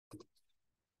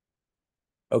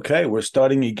Okay, we're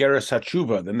starting Iggeres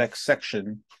HaTeshuva, the next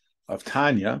section of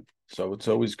Tanya. So it's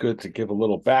always good to give a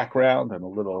little background and a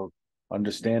little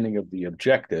understanding of the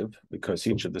objective, because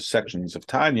each of the sections of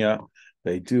Tanya,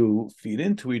 they do feed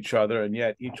into each other, and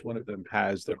yet each one of them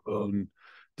has their own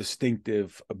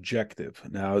distinctive objective.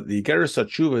 Now, the Iggeres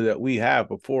HaTeshuva that we have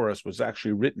before us was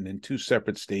actually written in two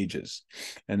separate stages,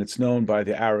 and it's known by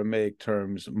the Aramaic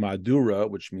terms Madura,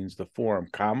 which means the form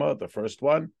comma, the first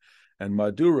one, and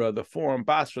Madura, the form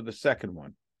Basra, the second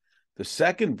one. The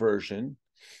second version,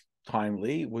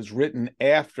 timely, was written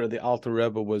after the Alter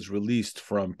Rebbe was released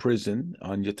from prison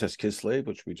on Yutes Kislev,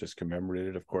 which we just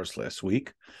commemorated, of course, last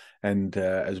week. And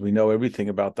as we know everything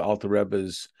about the Alter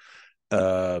Rebbe's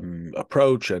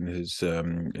approach and his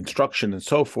instruction and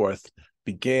so forth,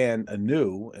 began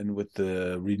anew and with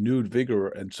the renewed vigor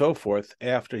and so forth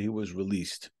after he was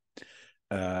released.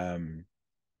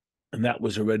 And that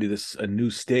was already a new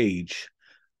stage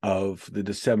of the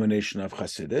dissemination of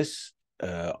Hasidus,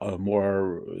 a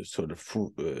more sort of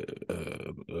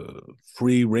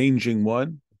free-ranging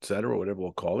one, etc., whatever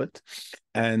we'll call it.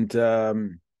 And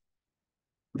the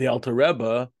Alter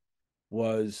Rebbe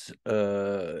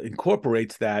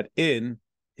incorporates that in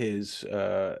his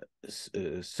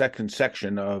second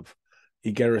section of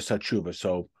Iggeres HaTeshuva.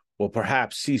 So we'll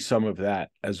perhaps see some of that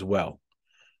as well.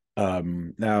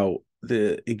 Now,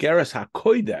 the Iggeres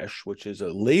HaKodesh, which is a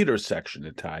later section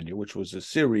in Tanya, which is a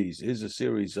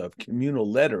series of communal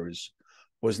letters,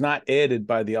 was not added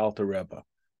by the Alter Rebbe.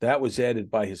 That was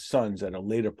added by his sons at a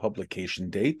later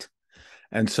publication date.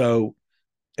 And so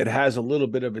it has a little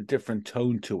bit of a different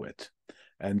tone to it.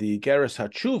 And the Iggeres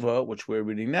HaTeshuva, which we're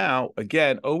reading now,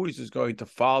 again, always is going to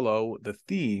follow the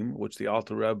theme, which the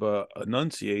Alter Rebbe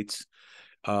enunciates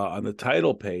on the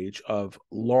title page of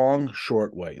long,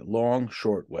 short way.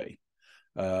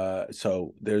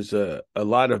 So there's a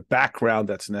lot of background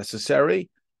that's necessary.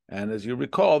 And as you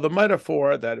recall, the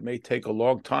metaphor that it may take a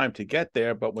long time to get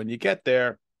there, but when you get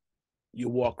there, you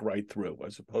walk right through,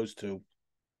 as opposed to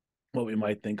what we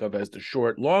might think of as the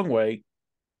short, long way,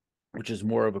 which is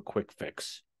more of a quick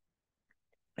fix.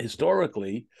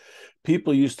 Historically,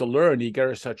 people used to learn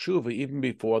Iggeres HaTeshuva even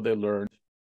before they learned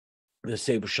the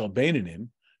Sefer Shel Beinanim,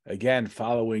 again,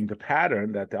 following the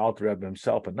pattern that the Alter Rebbe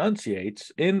himself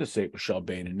enunciates in the Sefer Shel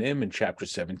Beinanim in chapter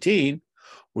 17,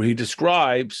 where he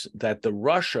describes that the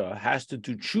Rasha has to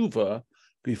do tshuva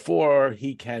before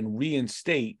he can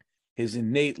reinstate his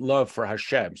innate love for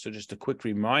Hashem. So just a quick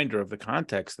reminder of the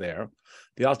context there.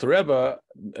 The Alter Rebbe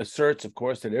asserts, of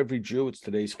course, that every Jew, it's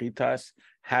today's Chitas,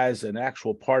 has an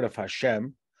actual part of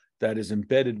Hashem that is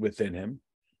embedded within him.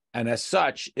 And as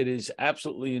such, it is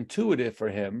absolutely intuitive for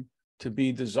him to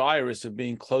be desirous of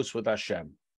being close with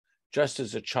Hashem. Just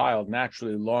as a child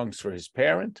naturally longs for his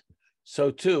parent,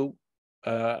 so too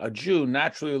a Jew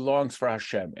naturally longs for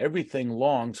Hashem. Everything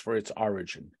longs for its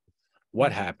origin.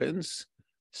 What happens?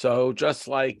 So just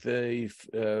like the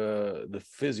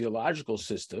physiological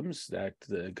systems that,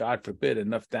 God forbid,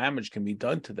 enough damage can be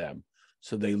done to them,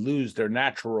 so they lose their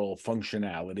natural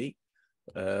functionality.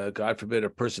 God forbid a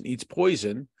person eats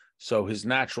poison, so his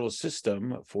natural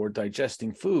system for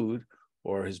digesting food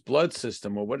or his blood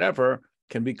system or whatever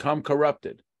can become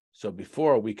corrupted. So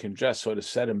before we can just sort of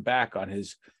set him back on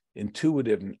his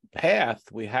intuitive path,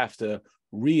 we have to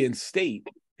reinstate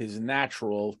his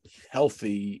natural,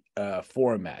 healthy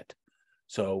format.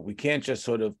 So we can't just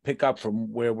sort of pick up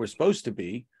from where we're supposed to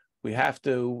be. We have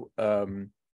to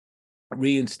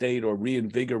reinstate or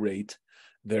reinvigorate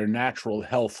their natural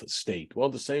health state. Well,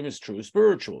 the same is true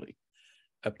spiritually.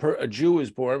 A Jew is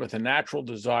born with a natural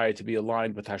desire to be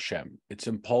aligned with Hashem. It's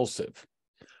impulsive.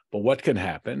 But what can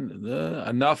happen?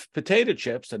 Enough potato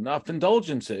chips, enough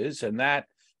indulgences, and that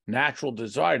natural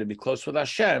desire to be close with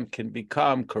Hashem can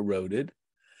become corroded.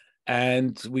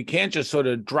 And we can't just sort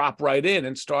of drop right in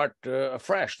and start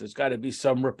afresh. There's got to be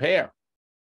some repair.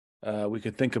 We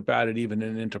could think about it even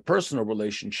in an interpersonal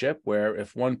relationship, where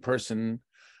if one person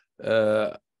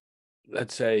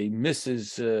let's say,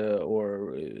 misses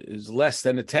or is less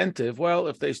than attentive, well,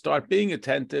 if they start being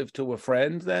attentive to a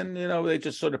friend, then, they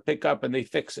just sort of pick up and they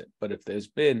fix it. But if there's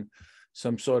been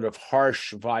some sort of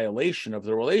harsh violation of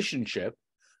the relationship,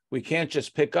 we can't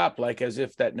just pick up like as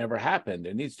if that never happened.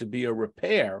 There needs to be a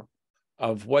repair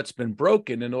of what's been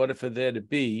broken in order for there to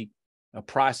be a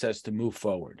process to move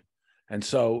forward. And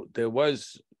so there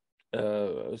was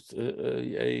a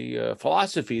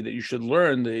philosophy that you should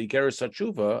learn the Iggeres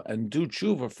HaTeshuva and do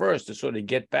tshuva first to sort of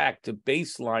get back to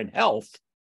baseline health.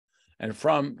 And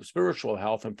from spiritual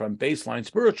health and from baseline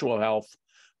spiritual health,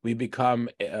 we become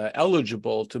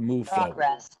eligible to move forward.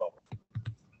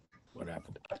 What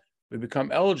happened? We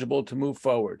become eligible to move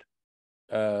forward.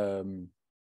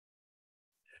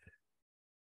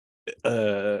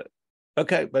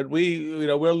 Okay, but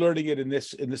we're learning it in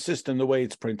the system the way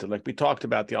it's printed. Like we talked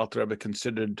about, the Alter Rebbe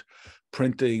considered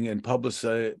printing and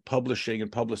publishing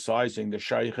and publicizing the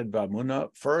Shaykhid Ba'amuna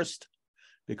first,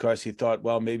 because he thought,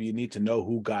 well, maybe you need to know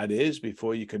who God is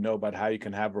before you can know about how you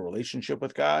can have a relationship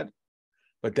with God.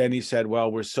 But then he said,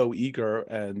 well, we're so eager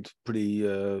and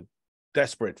pretty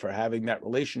desperate for having that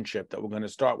relationship that we're going to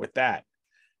start with that.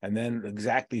 And then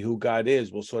exactly who God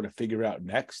is, we'll sort of figure out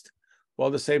next. Well,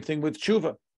 the same thing with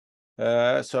Tshuva.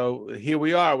 So here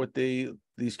we are with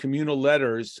these communal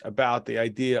letters about the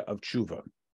idea of tshuva.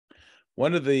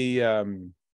 One of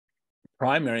the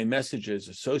primary messages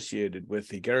associated with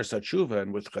the Iggeres HaTeshuva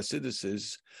and with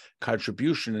Chassidus's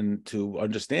contribution to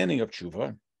understanding of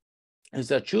tshuva is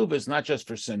that tshuva is not just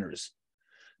for sinners.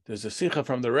 There's a sikha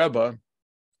from the Rebbe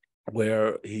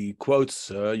where he quotes,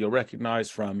 you'll recognize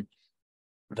from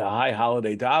the high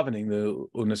holiday davening, the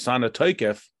Unasana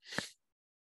Toikef,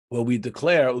 where we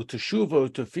declare uteshuva,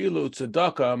 utefilu,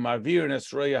 tzedakah, mavir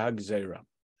nesroya hagzera.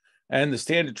 And the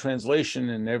standard translation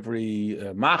in every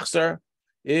machzor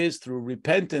is through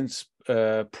repentance,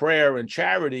 prayer, and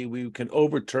charity, we can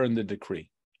overturn the decree.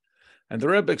 And the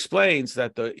Rebbe explains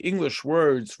that the English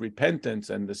words repentance,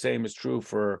 and the same is true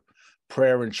for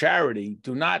prayer and charity,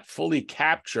 do not fully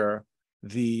capture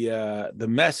the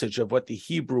message of what the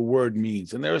Hebrew word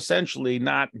means. And they're essentially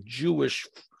not Jewish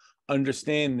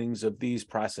understandings of these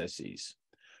processes.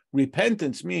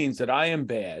 Repentance means that I am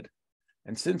bad,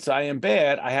 and since I am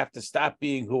bad, I have to stop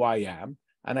being who I am,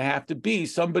 and I have to be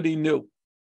somebody new,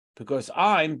 because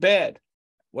I'm bad.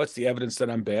 What's the evidence that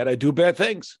I'm bad? I do bad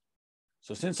things.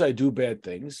 So since I do bad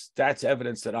things, that's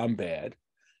evidence that I'm bad.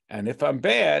 And if I'm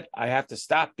bad, I have to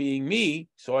stop being me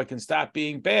so I can stop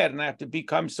being bad, and I have to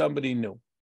become somebody new.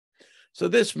 So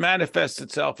this manifests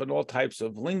itself in all types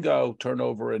of lingo: turn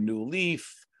over a new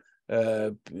leaf,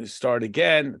 start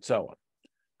again, and so on.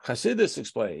 Chassidus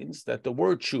explains that the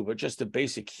word tshuva, just a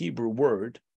basic Hebrew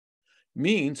word,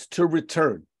 means to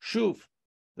return. Shuv,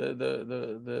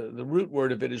 the root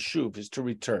word of it is shuv, is to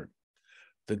return.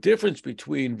 The difference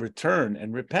between return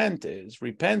and repent is,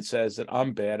 repent says that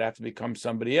I'm bad, I have to become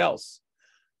somebody else.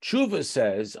 Tshuva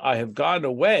says, I have gone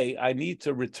away, I need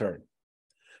to return.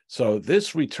 So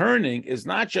this returning is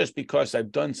not just because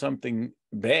I've done something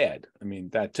bad, I mean,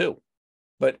 that too,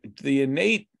 but the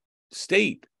innate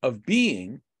state of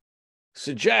being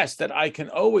suggests that I can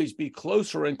always be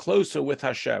closer and closer with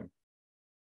Hashem.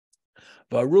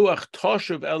 Varuach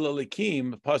toshuv el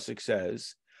elikim, Pasuk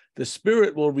says, the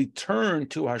spirit will return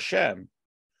to Hashem.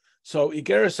 So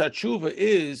Iggeres HaTeshuva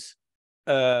is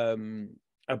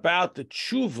about the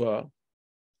tshuva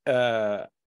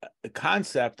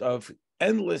concept of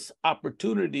endless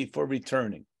opportunity for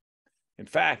returning. In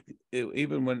fact,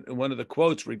 even when one of the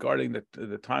quotes regarding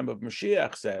the time of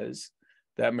Mashiach says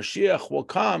that Mashiach will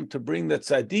come to bring the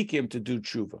tzaddikim to do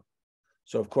tshuva.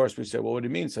 So of course we say, well, what do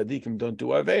you mean tzaddikim don't do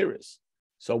averis?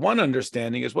 So one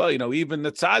understanding is, well, even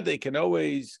the tzaddik can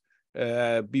always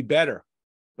be better,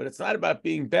 but it's not about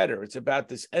being better. It's about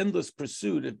this endless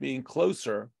pursuit of being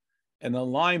closer in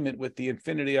alignment with the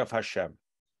infinity of Hashem.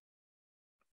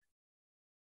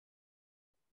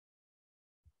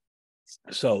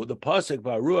 So the pasuk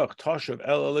Varuach Toshav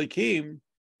El Elikim,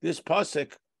 this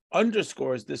pasuk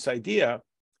underscores this idea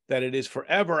that it is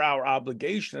forever our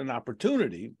obligation and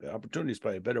opportunity is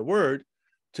probably a better word,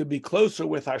 to be closer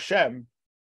with Hashem,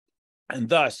 and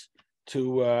thus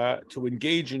to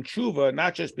engage in tshuva,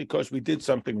 not just because we did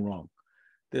something wrong.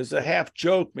 There's a half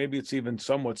joke, maybe it's even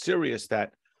somewhat serious,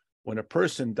 that when a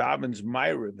person davens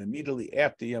Ma'ariv immediately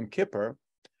after Yom Kippur,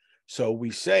 so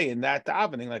we say in that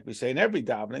davening, like we say in every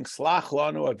davening, Slach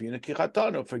lanu avinu ki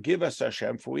chatanu, forgive us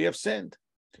Hashem, for we have sinned.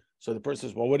 So the person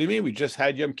says, well, what do you mean? We just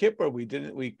had Yom Kippur.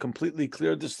 We completely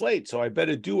cleared the slate. So I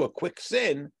better do a quick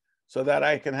sin so that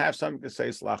I can have something to say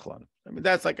Slach lanu. I mean,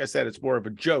 that's, like I said, it's more of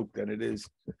a joke than it is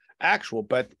actual,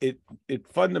 but it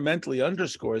fundamentally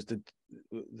underscores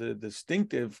the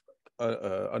distinctive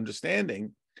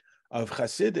understanding of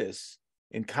Chassidus,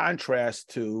 in contrast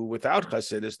to, without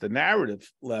Chassidus, the narrative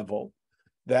level,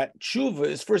 that tshuva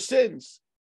is for sins.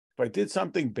 If I did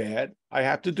something bad, I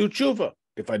have to do tshuva.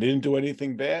 If I didn't do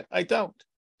anything bad, I don't.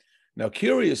 Now,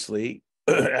 curiously,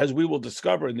 as we will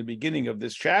discover in the beginning of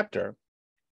this chapter,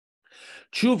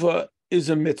 tshuva is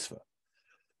a mitzvah,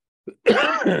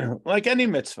 like any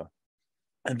mitzvah.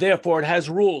 And therefore, it has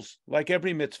rules, like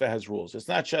every mitzvah has rules. It's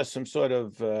not just some sort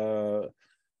of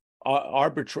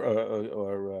arbitrary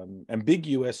or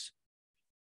ambiguous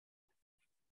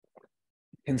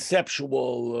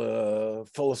conceptual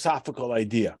philosophical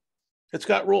idea. It's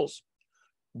got rules.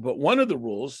 But one of the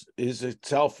rules is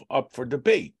itself up for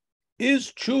debate.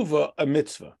 Is tshuva a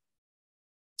mitzvah?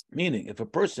 Meaning, if a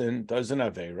person does an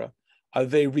Avera, are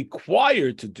they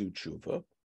required to do tshuva,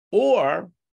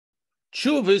 or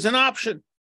tshuva is an option?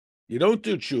 You don't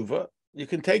do tshuva, you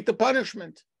can take the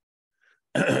punishment.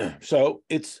 So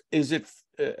is it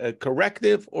a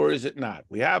corrective or is it not?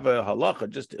 We have a halacha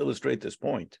just to illustrate this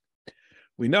point.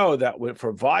 We know that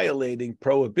for violating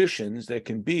prohibitions, there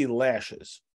can be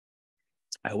lashes.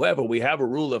 However, we have a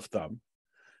rule of thumb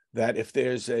that if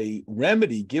there's a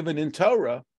remedy given in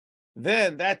Torah,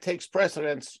 then that takes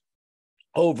precedence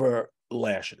over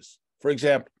lashes. For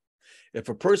example, if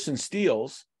a person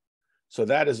steals, so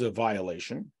that is a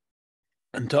violation,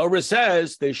 and Torah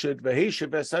says they should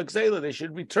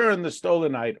return the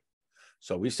stolen item.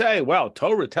 So we say, well,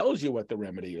 Torah tells you what the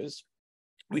remedy is.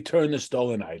 Return the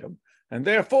stolen item, and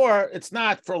therefore it's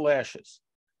not for lashes.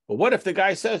 But what if the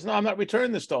guy says, no, I'm not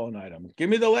returning the stolen item. Give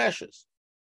me the lashes.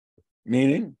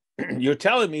 Meaning, you're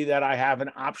telling me that I have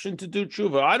an option to do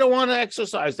tshuva. I don't want to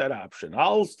exercise that option.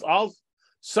 I'll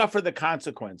suffer the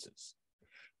consequences.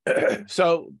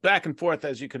 So back and forth,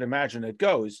 as you can imagine, it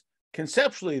goes.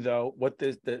 Conceptually, though, what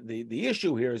the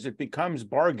issue here is it becomes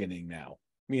bargaining now,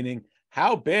 meaning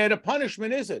how bad a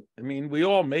punishment is it? I mean, we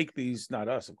all make these, not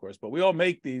us, of course, but we all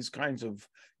make these kinds of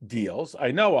deals.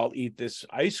 I know I'll eat this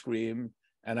ice cream,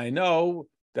 and I know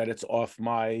that it's off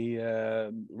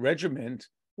my regiment.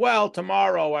 Well,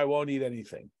 tomorrow I won't eat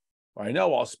anything. Or I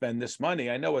know I'll spend this money.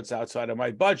 I know it's outside of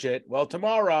my budget. Well,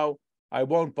 tomorrow I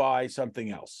won't buy something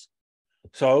else.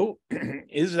 So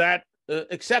is that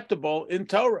acceptable in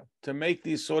Torah to make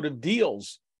these sort of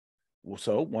deals?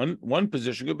 So one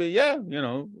position could be, yeah,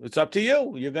 it's up to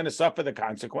you. You're going to suffer the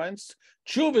consequence.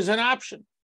 Tshuva is an option,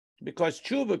 because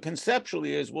tshuva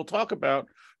conceptually, as we'll talk about,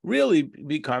 really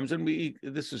becomes, and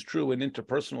this is true in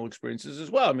interpersonal experiences as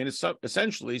well. I mean, it's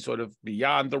essentially sort of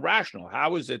beyond the rational.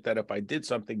 How is it that if I did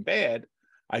something bad,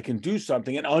 I can do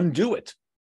something and undo it?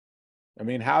 I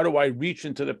mean, how do I reach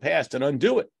into the past and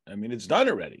undo it? I mean, it's done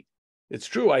already. It's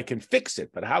true, I can fix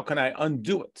it, but how can I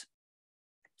undo it?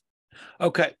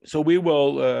 Okay, so we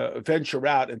will venture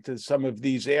out into some of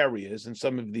these areas and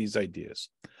some of these ideas.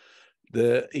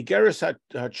 The Iggeres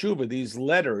HaTeshuva, these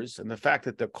letters, and the fact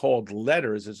that they're called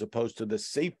letters as opposed to the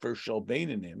Sefer Shel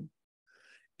Beinanim,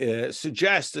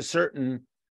 suggests a certain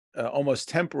almost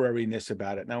temporariness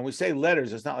about it. Now, when we say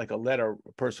letters, it's not like a letter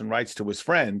a person writes to his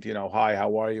friend, hi,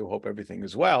 how are you? Hope everything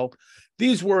is well.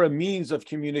 These were a means of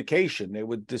communication. They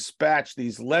would dispatch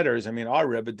these letters. I mean, our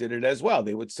Rebbe did it as well.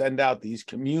 They would send out these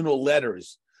communal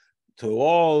letters to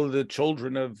all the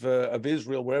children of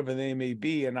Israel, wherever they may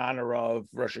be, in honor of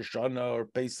Rosh Hashanah or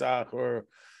Pesach or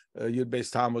Yud Beis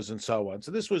Tammuz and so on.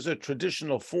 So this was a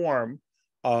traditional form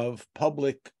of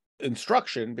public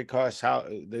instruction, because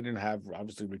they didn't have,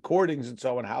 obviously, recordings and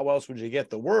so on. How else would you get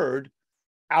the word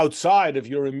outside of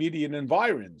your immediate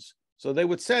environs? So they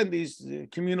would send these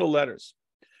communal letters.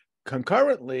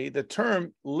 Concurrently, the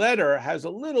term letter has a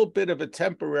little bit of a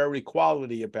temporary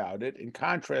quality about it, in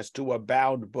contrast to a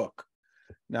bound book.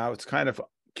 Now, it's kind of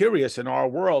curious in our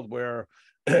world where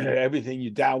everything,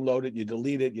 you download it, you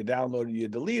delete it, you download it, you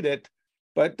delete it,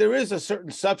 but there is a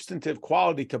certain substantive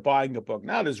quality to buying a book.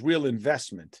 Now there's real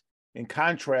investment, in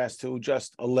contrast to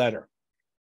just a letter.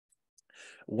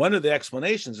 One of the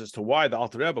explanations as to why the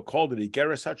Alter Rebbe called it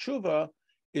Iggeres HaTeshuva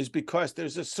is because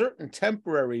there's a certain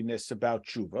temporariness about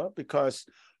tshuva, because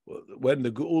when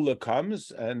the Geula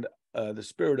comes and the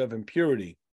spirit of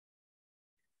impurity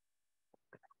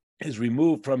is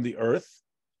removed from the earth,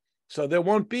 so there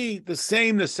won't be the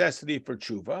same necessity for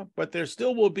tshuva, but there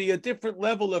still will be a different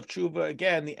level of tshuva,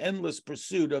 again, the endless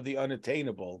pursuit of the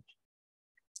unattainable,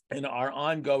 and our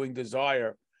ongoing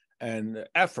desire and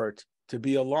effort to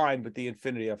be aligned with the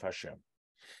infinity of Hashem.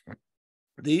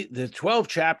 The 12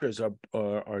 chapters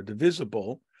are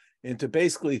divisible into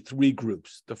basically three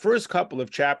groups. The first couple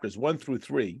of chapters, 1 through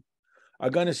 3, are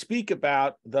going to speak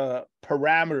about the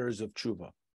parameters of tshuva.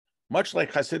 Much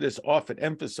like Hasidus often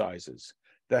emphasizes,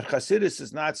 that Hasidus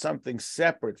is not something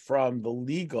separate from the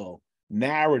legal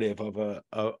narrative of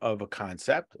a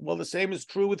concept. Well, the same is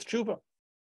true with tshuva.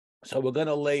 So we're going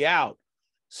to lay out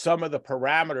some of the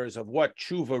parameters of what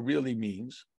tshuva really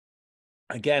means.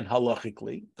 Again,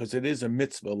 halachically, because it is a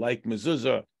mitzvah like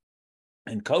mezuzah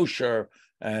and kosher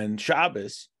and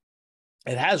Shabbos.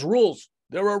 It has rules.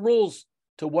 There are rules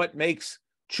to what makes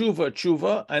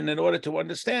tshuva, and in order to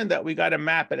understand that, we got to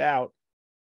map it out.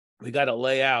 We got to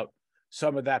lay out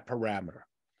some of that parameter.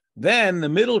 Then the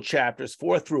middle chapters,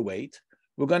 4 through 8,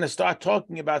 we're going to start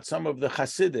talking about some of the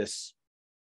Hasidus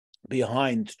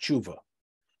behind tshuva.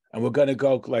 And we're going to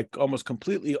go like almost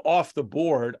completely off the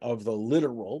board of the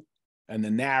literal and the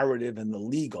narrative and the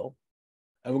legal.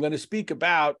 And we're going to speak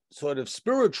about sort of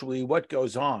spiritually what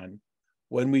goes on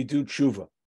when we do tshuva.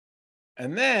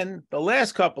 And then the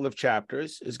last couple of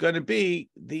chapters is going to be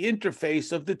the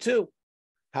interface of the two,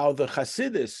 how the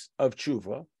chassidus of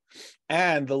tshuva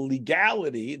and the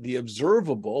legality, the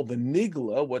observable, the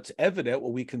nigla, what's evident,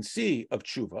 what we can see of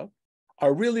tshuva,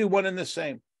 are really one and the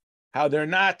same. How they're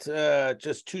not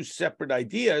just two separate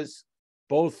ideas,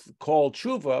 both called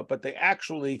tshuva, but they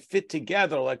actually fit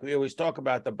together, like we always talk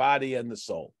about the body and the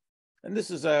soul. And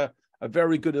this is a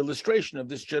very good illustration of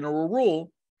this general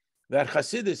rule that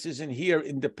Chassidus isn't here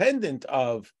independent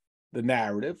of the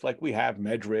narrative, like we have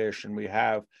Medrash and we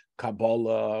have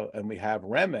Kabbalah and we have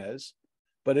Remez,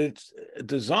 but it's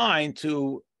designed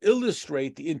to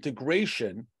illustrate the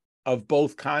integration of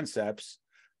both concepts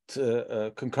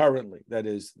concurrently. That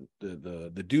is,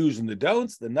 the do's and the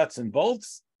don'ts, the nuts and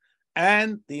bolts,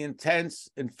 and the intense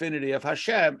infinity of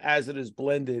Hashem as it is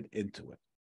blended into it.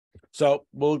 So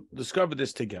we'll discover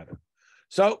this together.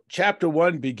 So chapter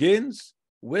 1 begins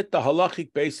with the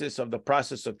halachic basis of the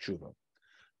process of tshuva.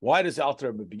 Why does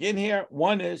Alter Rebbe begin here?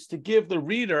 One is to give the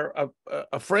reader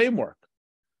a framework.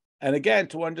 And again,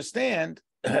 to understand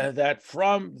that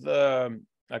from the,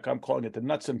 like I'm calling it, the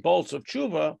nuts and bolts of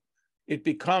tshuva, it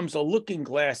becomes a looking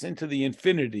glass into the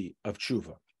infinity of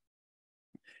tshuva.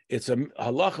 It's a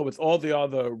halacha with all the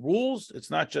other rules.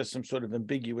 It's not just some sort of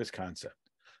ambiguous concept.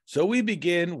 So we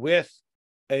begin with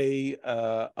a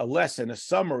lesson, a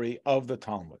summary of the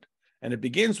Talmud. And it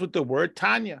begins with the word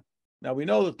Tanya. Now, we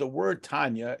know that the word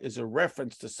Tanya is a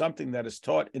reference to something that is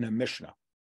taught in a Mishnah.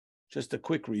 Just a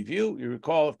quick review. You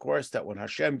recall, of course, that when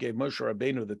Hashem gave Moshe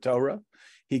Rabbeinu the Torah,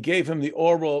 he gave him the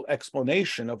oral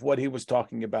explanation of what he was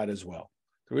talking about as well.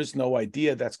 There is no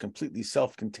idea that's completely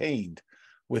self-contained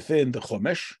within the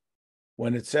Chumash.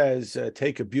 When it says,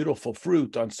 take a beautiful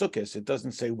fruit on Sukkot, it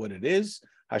doesn't say what it is.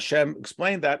 Hashem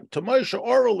explained that to Moshe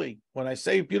orally. When I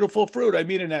say beautiful fruit, I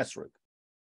mean an esrog.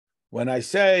 When I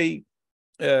say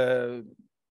tefillin,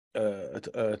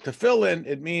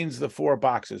 it means the 4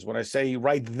 boxes. When I say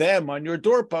write them on your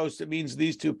doorpost, it means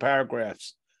these 2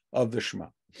 paragraphs of the Shema.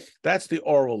 That's the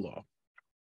oral law.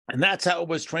 And that's how it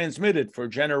was transmitted for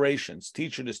generations,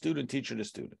 teacher to student, teacher to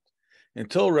student.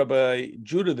 Until Rabbi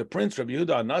Judah the Prince, Rabbi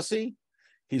Yehuda Nasi,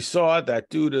 he saw that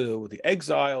due to the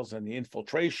exiles and the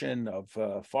infiltration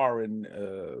of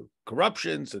foreign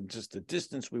corruptions and just the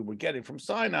distance we were getting from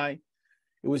Sinai,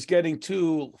 it was getting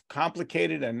too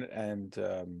complicated and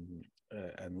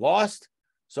lost.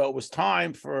 So it was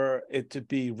time for it to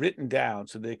be written down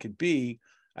so there could be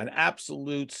an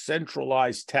absolute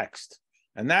centralized text.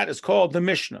 And that is called the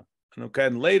Mishnah. And okay,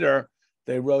 and later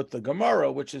they wrote the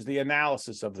Gemara, which is the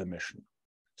analysis of the Mishnah.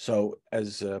 So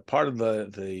as part of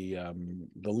the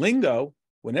lingo,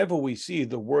 whenever we see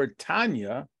the word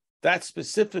Tanya, that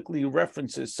specifically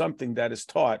references something that is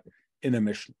taught in a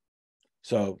Mishnah.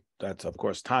 So that's, of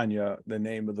course, Tanya, the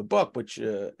name of the book, which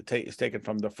is taken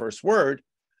from the first word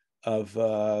of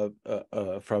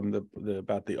from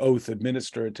about the oath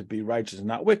administered to be righteous and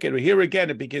not wicked. Here again,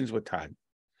 it begins with Tanya.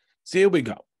 So here we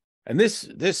go. And this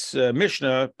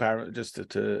Mishnah just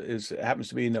happens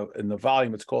to be in the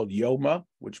volume. It's called Yoma,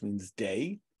 which means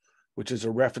day, which is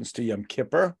a reference to Yom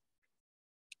Kippur.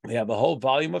 We have a whole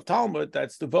volume of Talmud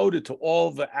that's devoted to all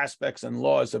the aspects and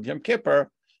laws of Yom Kippur,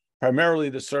 primarily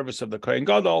the service of the Kohen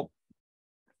Gadol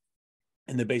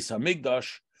in the Beis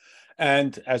Hamikdash.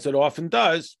 And as it often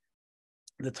does,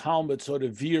 the Talmud sort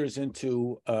of veers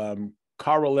into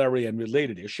corollary and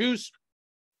related issues,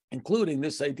 including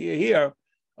this idea here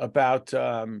about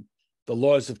the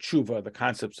laws of tshuva, the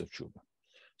concepts of tshuva.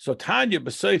 So Tanya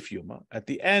B'Seif Yuma, at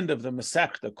the end of the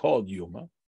Masechta called Yuma,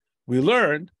 we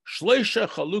learned Shleisha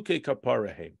Chaluke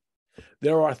Kaparahem.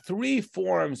 There are 3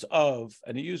 forms of,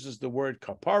 and he uses the word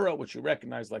kapara, which you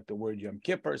recognize like the word Yom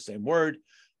Kippur, same word.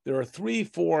 There are 3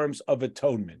 forms of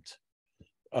atonement,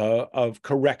 of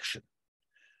correction.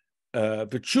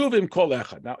 V'tshuvim kol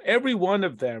echad. Now, every one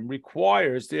of them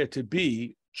requires there to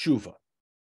be tshuva.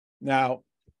 Now,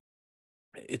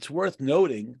 it's worth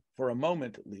noting for a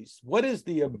moment at least, what is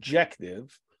the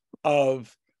objective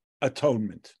of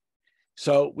atonement?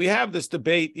 So we have this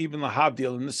debate, even the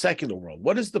Havdil in the secular world.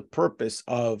 What is the purpose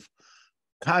of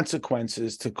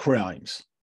consequences to crimes?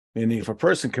 Meaning, if a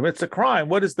person commits a crime,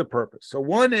 what is the purpose? So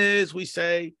one is, we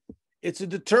say, it's a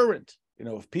deterrent. You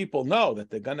know, if people know that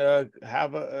they're going to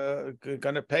have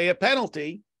going to pay a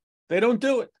penalty, they don't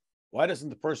do it. Why doesn't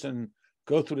the person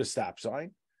go through the stop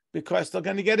sign? Because they're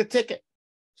going to get a ticket.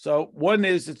 So one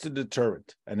is, it's a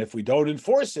deterrent. And if we don't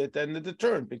enforce it, then the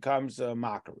deterrent becomes a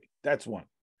mockery. That's one.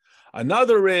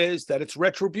 Another is that it's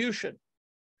retribution,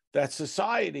 that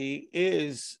society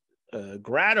is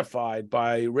gratified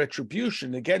by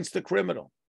retribution against the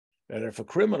criminal. That if a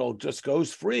criminal just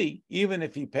goes free, even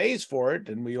if he pays for it,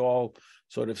 and we all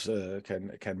sort of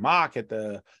can mock at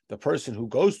the person who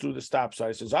goes through the stop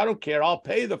sign, says, "I don't care, I'll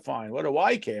pay the fine. What do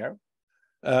I care?"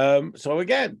 So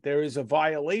again, there is a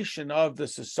violation of the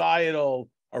societal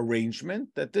arrangement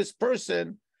that this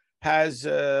person has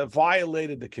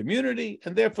violated the community,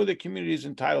 and therefore the community is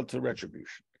entitled to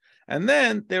retribution. And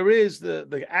then there is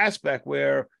the aspect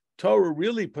where Torah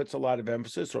really puts a lot of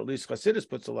emphasis, or at least Hasidus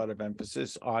puts a lot of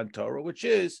emphasis on Torah, which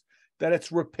is that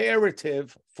it's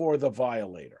reparative for the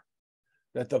violator,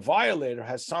 that the violator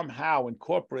has somehow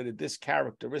incorporated this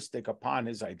characteristic upon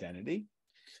his identity,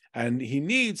 and he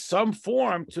needs some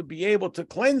form to be able to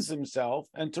cleanse himself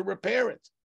and to repair it.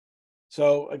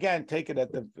 So again, take it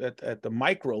at the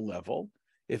micro level.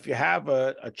 If you have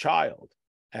a child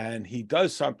and he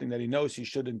does something that he knows he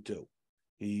shouldn't do,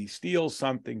 he steals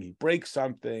something, he breaks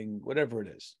something, whatever it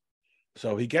is.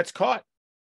 So he gets caught.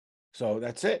 So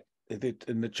that's it.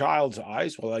 In the child's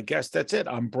eyes, well, I guess that's it.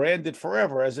 I'm branded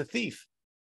forever as a thief.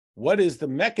 What is the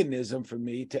mechanism for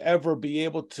me to ever be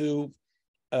able to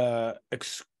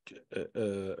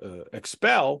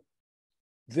expel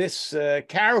this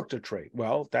character trait?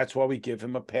 Well, that's why we give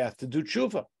him a path to do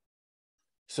tshuva.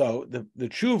 So the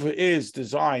tshuva is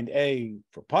designed,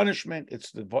 for punishment,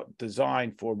 it's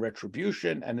designed for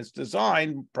retribution, and it's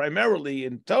designed primarily,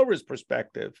 in Torah's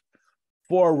perspective,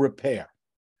 for repair.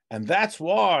 And that's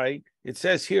why it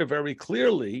says here very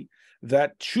clearly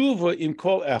that tshuva im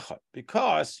kol echad,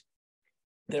 because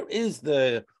there is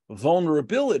the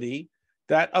vulnerability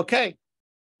that, okay,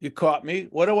 you caught me,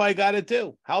 what do I got to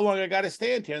do? How long I got to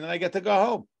stand here, and then I get to go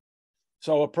home?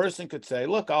 So a person could say,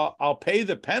 look, I'll pay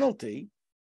the penalty.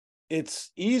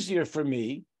 It's easier for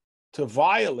me to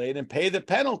violate and pay the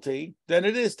penalty than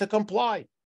it is to comply.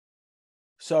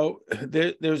 So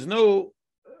there's no,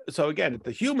 so again, at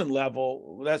the human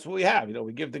level, that's what we have.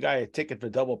 We give the guy a ticket for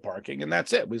double parking, and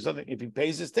that's it. If he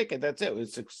pays his ticket, that's it.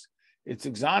 It's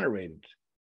exonerated.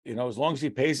 As long as he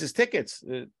pays his tickets,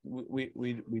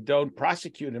 we don't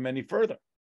prosecute him any further.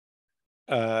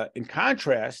 In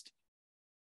contrast,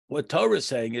 what Torah is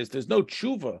saying is there's no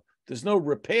tshuva, there's no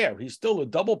repair. He's still a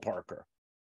double parker.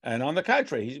 And on the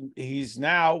contrary, he's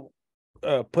now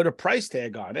put a price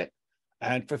tag on it.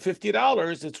 And for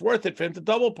 $50, it's worth it for him to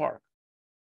double park.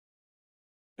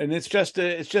 And it's just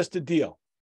a deal.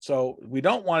 So we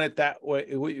don't want it that way.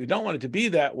 We don't want it to be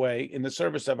that way in the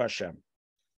service of Hashem.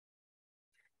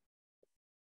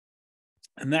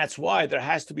 And that's why there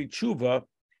has to be tshuva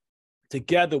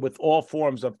together with all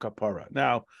forms of kapara.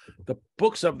 Now, the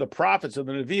books of the prophets of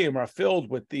the Nevi'im are filled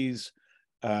with these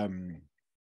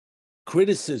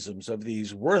criticisms of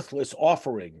these worthless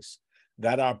offerings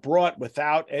that are brought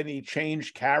without any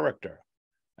changed character.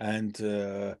 And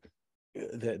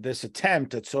this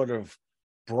attempt at sort of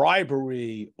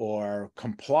bribery or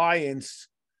compliance,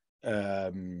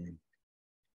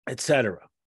 etc.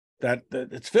 That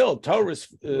it's filled. Torah's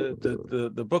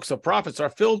the books of prophets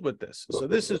are filled with this. So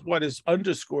this is what is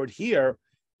underscored here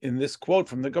in this quote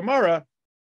from the Gemara,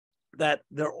 that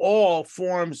they're all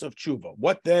forms of tshuva.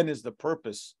 What then is the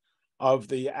purpose of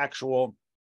the actual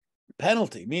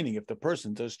penalty? Meaning, if the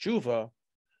person does tshuva,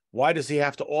 why does he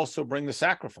have to also bring the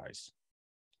sacrifice?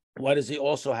 Why does he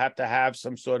also have to have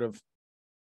some sort of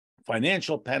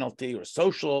financial penalty or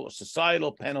social or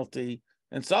societal penalty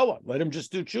and so on? Let him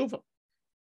just do tshuva.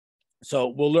 So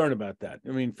we'll learn about that.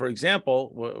 I mean, for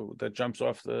example, that jumps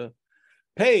off the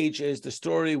page is the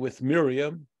story with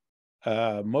Miriam,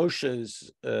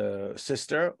 Moshe's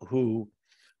sister, who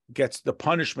gets the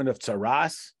punishment of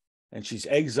tzaras, and she's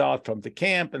exiled from the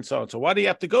camp and so on. So why do you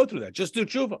have to go through that? Just do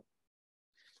tshuva.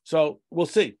 So we'll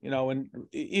see, and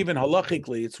even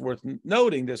halachically, it's worth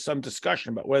noting there's some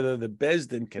discussion about whether the Beis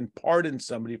Din can pardon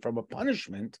somebody from a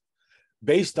punishment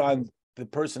based on the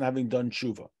person having done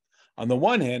tshuva. On the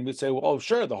one hand, we'd say, well,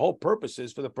 sure, the whole purpose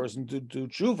is for the person to do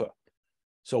tshuva.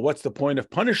 So what's the point of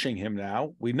punishing him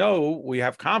now? We know, we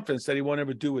have confidence that he won't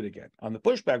ever do it again. On the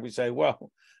pushback, we say,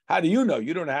 well, how do you know?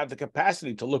 You don't have the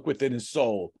capacity to look within his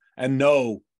soul and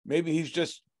know. Maybe he's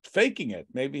just faking it.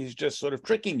 Maybe he's just sort of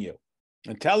tricking you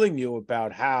and telling you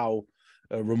about how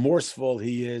remorseful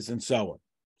he is and so on.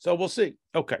 So we'll see.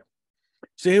 Okay.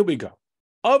 So here we go.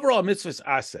 Overall mitzvahs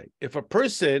aseh. If a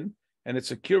person, and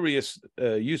it's a curious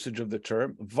usage of the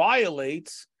term,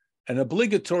 violates an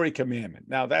obligatory commandment.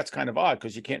 Now, that's kind of odd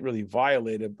because you can't really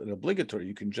violate an obligatory.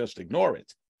 You can just ignore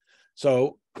it.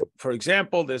 So, for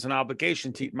example, there's an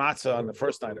obligation to eat matzah on the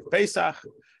first night of Pesach,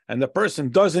 and the person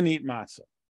doesn't eat matzah.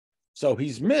 So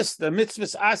he's missed the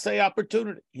mitzvahs aseh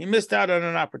opportunity. He missed out on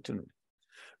an opportunity.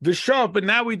 Vishav, but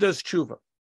now he does tshuva.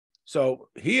 So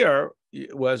here,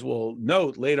 as we'll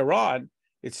note later on,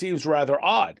 it seems rather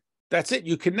odd. That's it.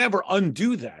 You can never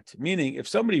undo that. Meaning, if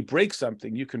somebody breaks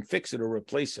something, you can fix it or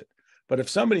replace it. But if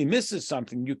somebody misses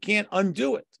something, you can't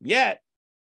undo it. Yet,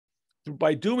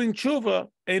 by doing tshuva,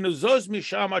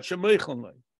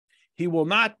 he will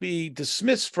not be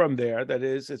dismissed from there. That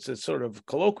is, it's a sort of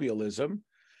colloquialism,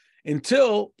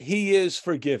 until he is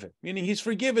forgiven, meaning he's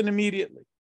forgiven immediately.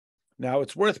 Now,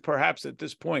 it's worth perhaps at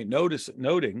this point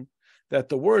noting that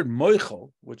the word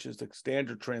moichel, which is the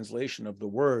standard translation of the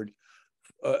word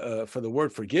for the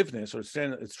word forgiveness, or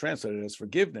it's translated as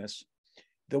forgiveness,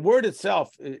 the word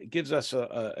itself gives us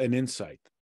an insight.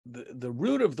 The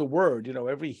root of the word,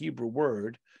 every Hebrew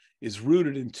word is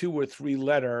rooted in 2 or 3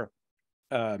 letter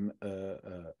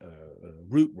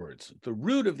root words. The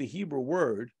root of the Hebrew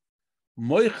word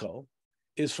moichel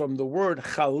is from the word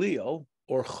chalil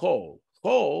or chol.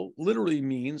 Chol literally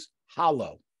means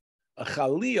hollow. A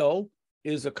chalil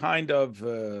is a kind of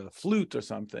flute or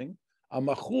something. A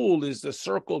machul is the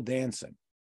circle dancing.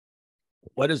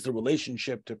 What is the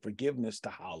relationship to forgiveness to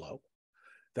hollow?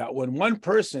 That when one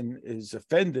person is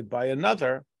offended by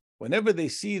another, whenever they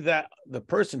see that the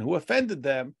person who offended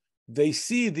them, they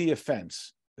see the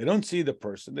offense. They don't see the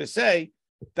person. They say,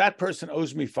 that person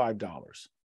owes me $5.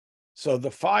 So the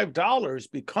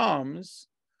 $5 becomes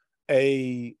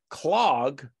a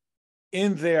clog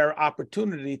in their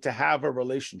opportunity to have a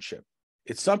relationship.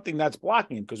 It's something that's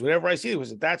blocking it, because whenever I see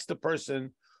it, that's the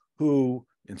person who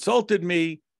insulted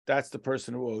me, that's the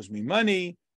person who owes me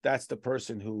money, that's the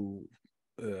person who,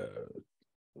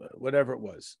 whatever it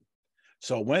was.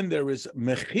 So when there is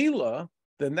mechila,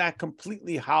 then that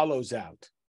completely hollows out.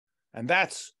 And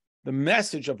that's the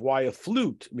message of why a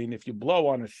flute, if you blow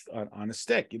on a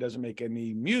stick, it doesn't make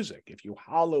any music. If you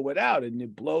hollow it out and you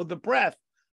blow the breath,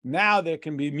 now there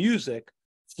can be music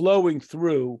flowing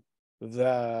through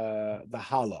the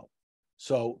hollow.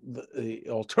 So the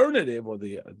alternative, or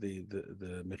the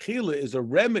mechila, is a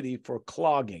remedy for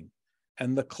clogging.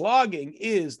 And the clogging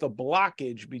is the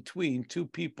blockage between 2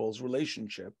 people's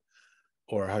relationship,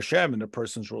 or Hashem and a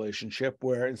person's relationship,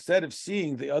 where instead of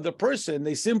seeing the other person,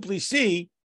 they simply see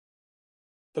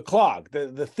the clog,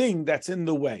 the thing that's in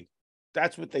the way.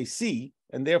 That's what they see,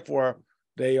 and therefore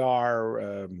they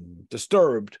are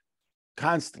disturbed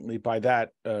constantly by that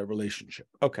relationship.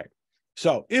 Okay,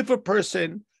 so if a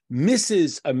person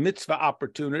misses a mitzvah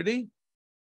opportunity,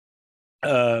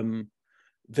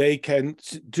 they can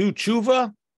do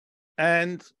tshuva,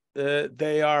 and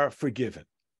they are forgiven.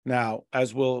 Now,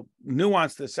 as we'll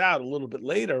nuance this out a little bit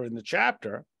later in the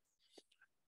chapter,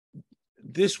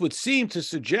 this would seem to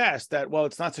suggest that, well,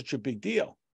 it's not such a big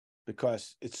deal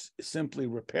because it's simply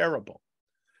repairable.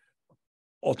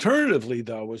 Alternatively,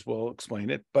 though, as we'll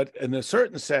explain it, but in a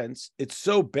certain sense, it's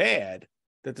so bad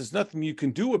that there's nothing you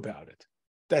can do about it.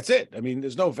 That's it.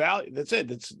 There's no value. That's it.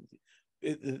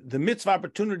 The mitzvah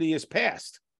opportunity is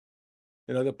passed.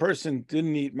 The person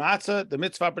didn't eat matzah, the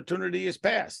mitzvah opportunity is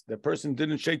passed. The person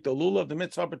didn't shake the lulav, the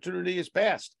mitzvah opportunity is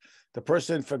passed. The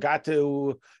person forgot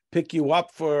to pick you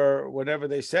up for whatever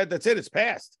they said, that's it, it's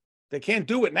passed. They can't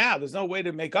do it now. There's no way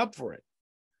to make up for it.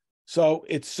 So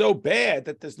it's so bad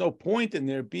that there's no point in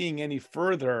there being any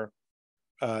further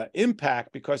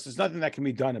impact, because there's nothing that can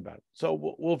be done about it.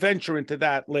 So we'll venture into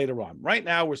that later on. Right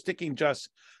now, we're sticking just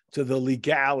to the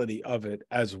legality of it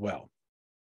as well.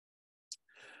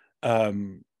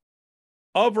 Avraham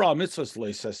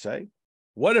mitzvahs say,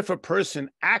 what if a person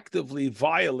actively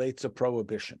violates a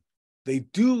prohibition? They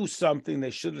do something they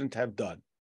shouldn't have done.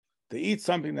 They eat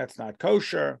something that's not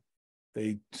kosher.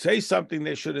 They say something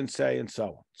they shouldn't say, and so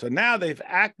on. So now they've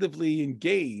actively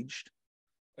engaged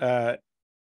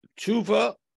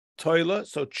tshuva, toila.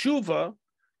 So tshuva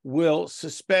will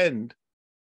suspend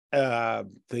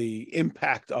the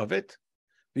impact of it.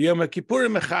 Yom Kippur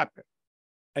mechaper,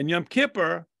 and Yom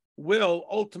Kippur will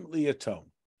ultimately atone.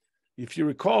 If you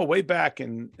recall, way back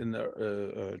in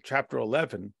the chapter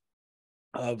 11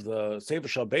 of the Sefer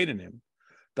Shel Beinanim,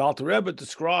 the Alter Rebbe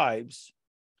describes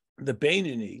the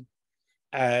Beinani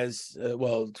as,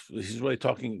 he's really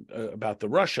talking about the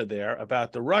Rasha there,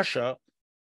 about the Rasha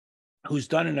who's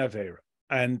done an Aveira.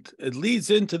 And it leads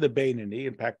into the Beinani,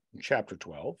 in fact, in chapter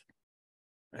 12.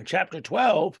 And chapter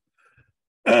 12,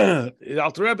 the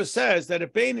Alter Rebbe says that a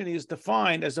Beinani is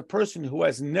defined as a person who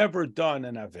has never done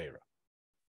an Aveira.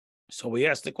 So we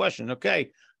asked the question,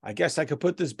 okay, I guess I could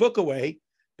put this book away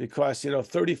because,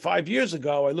 35 years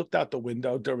ago, I looked out the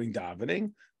window during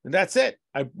davening, and that's it.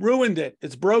 I ruined it.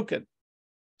 It's broken.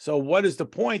 So what is the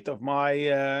point of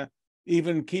my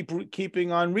even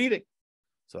keeping on reading?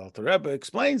 So Alter Rebbe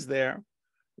explains there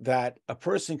that a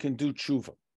person can do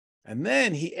tshuva. And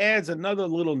then he adds another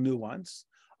little nuance,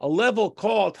 a level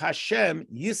called Hashem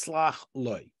Yislach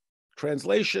Loi.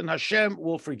 Translation, Hashem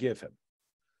will forgive him.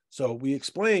 So we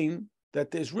explain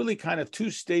that there's really kind of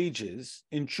two stages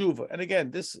in tshuva. And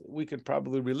again, this we can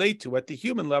probably relate to at the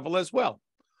human level as well.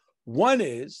 One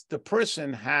is the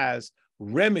person has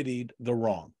remedied the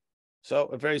wrong. So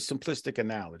a very simplistic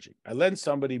analogy. I lend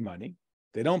somebody money.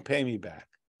 They don't pay me back.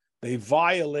 They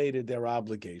violated their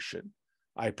obligation.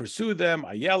 I pursue them.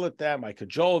 I yell at them. I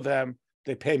cajole them.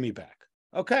 They pay me back.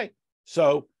 Okay.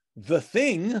 So the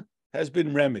thing has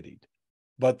been remedied,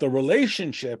 but the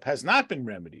relationship has not been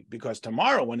remedied, because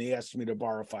tomorrow when he asks me to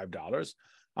borrow $5,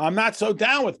 I'm not so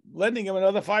down with lending him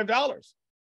another $5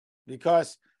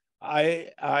 because I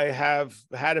have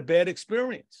had a bad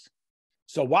experience.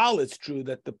 So while it's true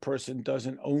that the person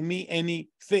doesn't owe me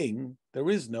anything, there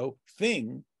is no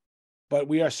thing, but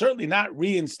we are certainly not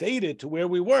reinstated to where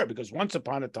we were, because once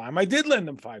upon a time I did lend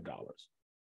him $5,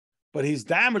 but he's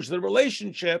damaged the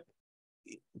relationship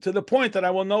to the point that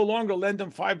I will no longer lend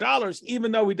him $5,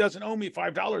 even though he doesn't owe me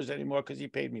 $5 anymore because he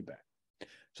paid me back.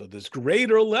 So this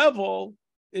greater level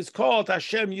is called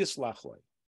Hashem Yislach Loi.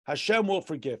 Hashem will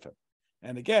forgive him.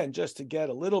 And again, just to get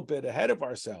a little bit ahead of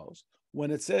ourselves,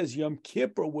 when it says Yom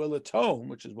Kippur will atone,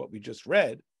 which is what we just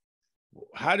read,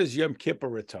 how does Yom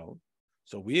Kippur atone?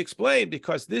 So we explain,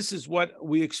 because this is what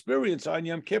we experience on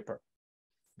Yom Kippur,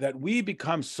 that we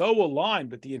become so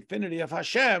aligned with the infinity of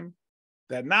Hashem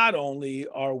that not only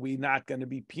are we not going to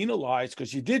be penalized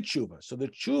because you did tshuva. So the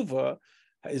tshuva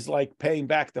is like paying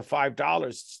back the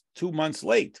 $5 2 months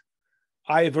late.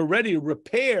 I have already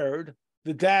repaired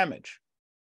the damage,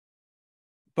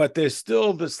 but there's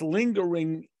still this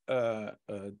lingering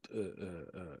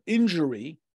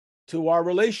injury to our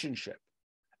relationship.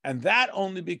 And that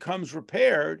only becomes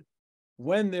repaired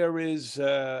when there is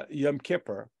Yom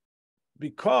Kippur,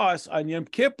 because on Yom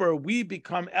Kippur, we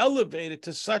become elevated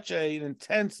to such an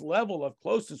intense level of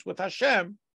closeness with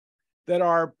Hashem that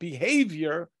our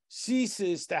behavior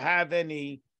ceases to have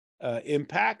any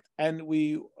impact, and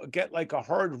we get like a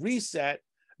hard reset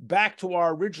back to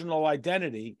our original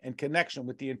identity and connection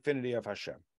with the infinity of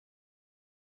Hashem.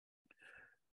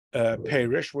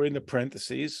 Perish, we're in the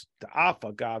parentheses, the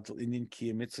Afa Gadol Inyan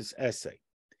Kiyum Mitzvahs essay.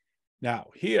 Now,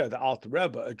 here the Alter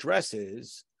Rebbe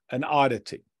addresses an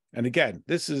oddity. And again,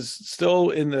 this is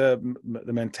still in the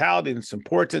mentality, and it's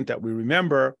important that we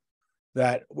remember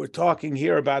that we're talking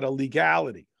here about a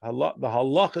legality, the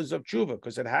halachas of tshuva,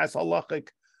 because it has halachic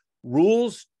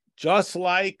rules, just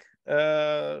like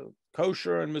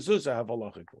kosher and mezuzah have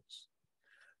halachic rules.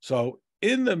 So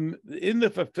in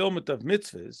the fulfillment of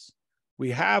mitzvahs,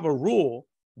 we have a rule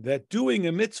that doing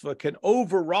a mitzvah can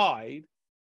override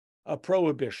a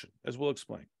prohibition, as we'll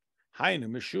explain. Hainu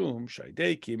mishum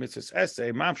shaydeki mitzvahs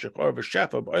essay mamshich or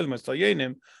v'shefa b'olim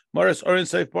estalyenim maras orin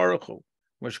seif baruch hu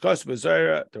mishkos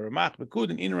b'zayra the ramach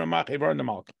b'kudin in ramach evar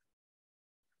nemalk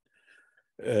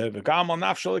v'gamal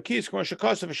nafshal akis k'mo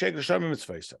shekos v'sheg l'sham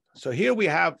mitzvahs. So here we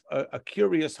have a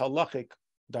curious halachic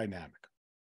dynamic.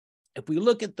 If we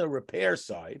look at the repair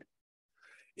side,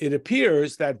 it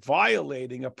appears that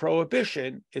violating a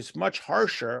prohibition is much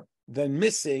harsher than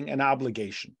missing an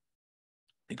obligation,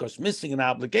 because missing an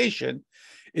obligation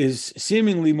is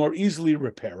seemingly more easily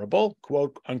repairable,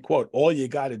 quote unquote. All you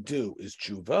got to do is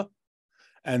tshuva,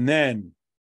 and then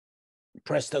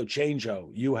presto changeo,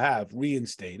 you have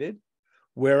reinstated.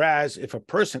 Whereas if a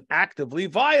person actively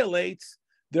violates,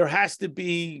 there has to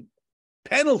be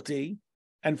penalty,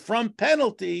 and from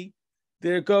penalty,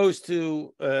 there goes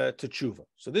to tshuva.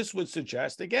 So this would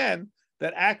suggest, again,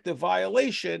 that active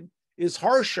violation is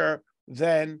harsher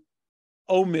than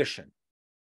omission.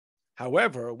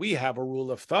 However, we have a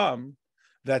rule of thumb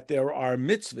that there are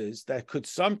mitzvahs that could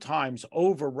sometimes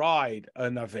override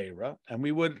an avera, and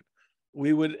we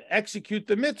would execute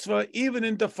the mitzvah even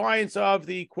in defiance of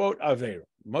the quote avera.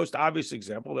 Most obvious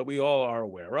example that we all are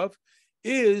aware of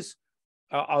is,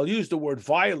 I'll use the word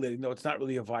violating, though it's not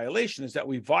really a violation, is that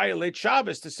we violate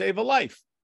Shabbos to save a life,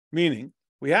 meaning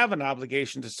we have an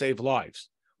obligation to save lives.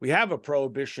 We have a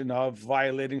prohibition of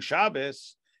violating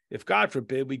Shabbos. If, God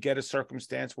forbid, we get a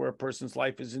circumstance where a person's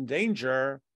life is in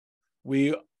danger,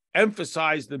 we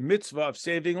emphasize the mitzvah of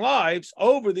saving lives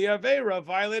over the avera of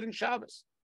violating Shabbos.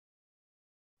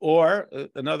 Or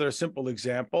another simple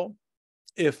example,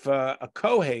 if a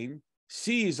Kohen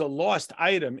sees a lost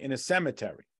item in a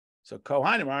cemetery, so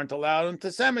Kohanim aren't allowed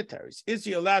into cemeteries. Is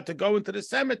he allowed to go into the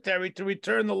cemetery to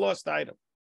return the lost item?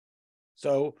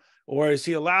 So, or is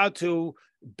he allowed to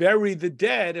bury the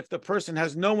dead if the person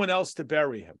has no one else to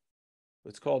bury him?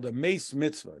 It's called a mace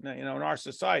mitzvah. Now, in our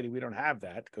society, we don't have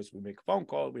that because we make phone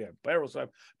calls, we have barrels of,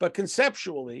 but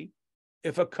conceptually,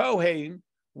 if a Kohen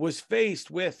was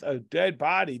faced with a dead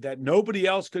body that nobody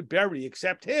else could bury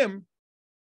except him,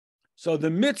 so the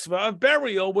mitzvah of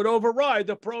burial would override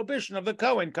the prohibition of the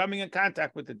Kohen coming in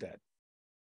contact with the dead,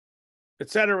 et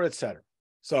cetera, et cetera.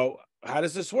 So how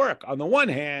does this work? On the one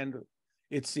hand,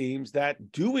 it seems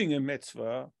that doing a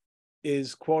mitzvah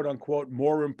is, quote unquote,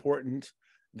 more important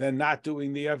than not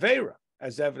doing the Aveira,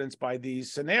 as evidenced by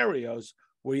these scenarios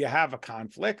where you have a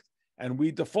conflict and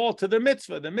we default to the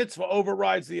mitzvah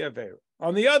overrides the Aveira.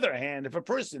 On the other hand, if a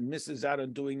person misses out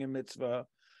on doing a mitzvah,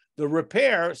 the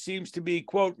repair seems to be,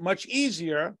 quote, much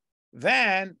easier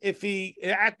than if he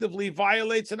actively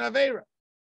violates an Aveira.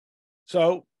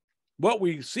 So what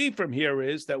we see from here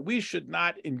is that we should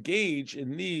not engage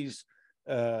in these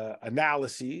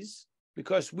analyses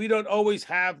because we don't always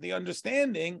have the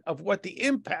understanding of what the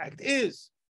impact is.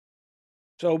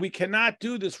 So we cannot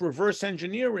do this reverse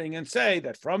engineering and say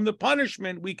that from the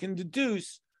punishment we can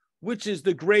deduce which is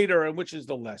the greater and which is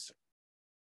the lesser.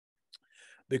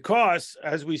 Because,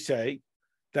 as we say,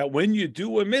 that when you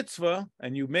do a mitzvah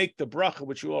and you make the bracha,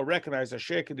 which you all recognize, that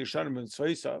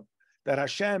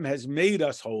Hashem has made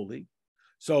us holy.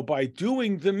 So by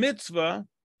doing the mitzvah,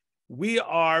 we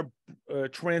are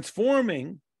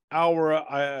transforming our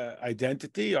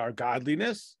identity, our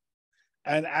godliness,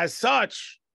 and as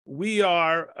such, we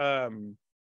are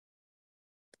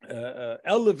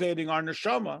elevating our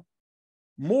neshama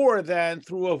more than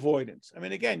through avoidance. I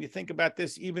mean, again, you think about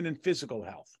this even in physical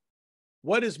health.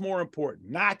 What is more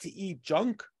important, not to eat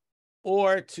junk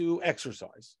or to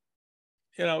exercise?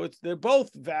 You know, they're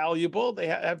both valuable. They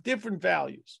have different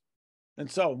values.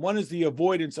 And so one is the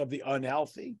avoidance of the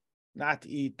unhealthy, not to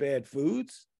eat bad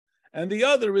foods. And the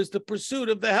other is the pursuit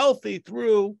of the healthy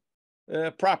through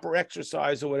proper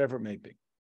exercise or whatever it may be.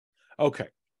 Okay.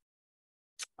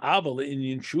 Aval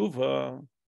in Tshuva,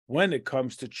 when it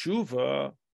comes to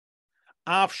Tshuva,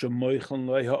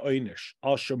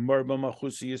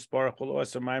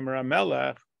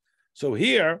 so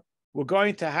here we're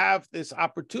going to have this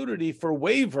opportunity for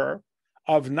waiver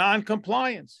of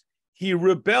non-compliance. He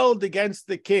rebelled against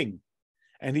the king,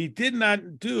 and he did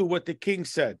not do what the king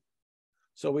said.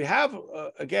 So we have,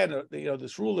 again,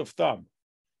 this rule of thumb.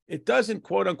 It doesn't,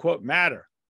 quote unquote, matter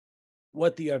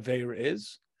what the Aveira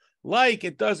is, like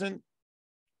it doesn't,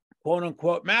 quote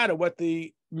unquote, matter what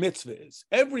the mitzvah is.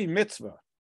 Every mitzvah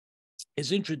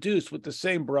is introduced with the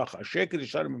same bracha.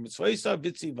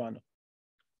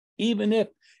 Even if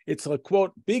it's a,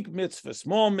 quote, big mitzvah,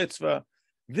 small mitzvah,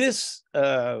 this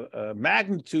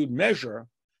magnitude measure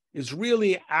is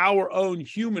really our own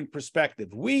human perspective.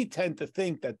 We tend to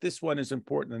think that this one is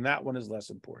important and that one is less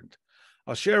important.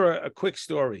 I'll share a quick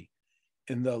story.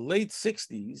 In the late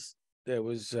 60s, there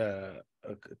was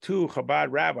two Chabad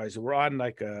rabbis who were on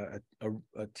like a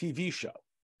TV show.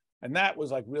 And that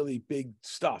was like really big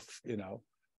stuff,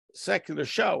 secular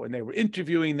show. And they were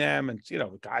interviewing them and,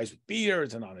 guys with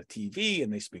beards and on a TV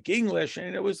and they speak English.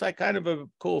 And it was like kind of a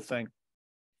cool thing.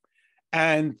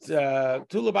 And two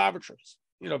Lubavitchers,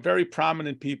 very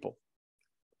prominent people.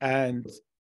 And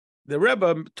the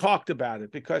Rebbe talked about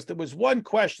it because there was one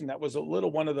question that was a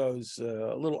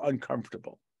little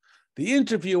uncomfortable. The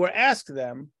interviewer asked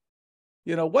them,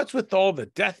 what's with all the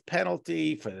death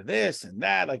penalty for this and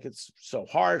that? Like, it's so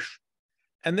harsh.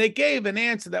 And they gave an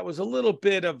answer that was a little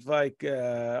bit of like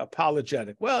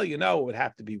apologetic. Well, it would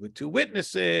have to be with two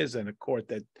witnesses, and a court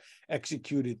that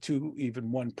executed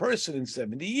even one person in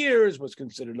 70 years was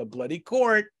considered a bloody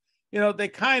court. They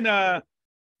kind of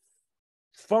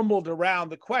fumbled around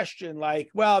the question like,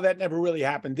 well, that never really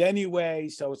happened anyway,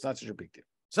 so it's not such a big deal.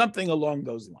 Something along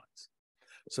those lines.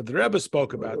 So the Rebbe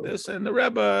spoke about this, and the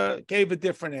Rebbe gave a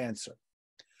different answer.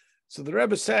 So the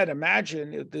Rebbe said,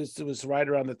 imagine, this was right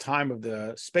around the time of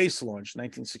the space launch,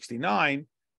 1969,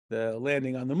 the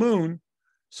landing on the moon.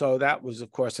 So that was,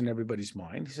 of course, in everybody's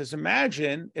mind. He says,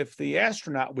 imagine if the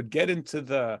astronaut would get into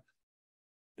the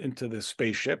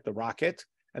spaceship, the rocket,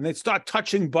 and they'd start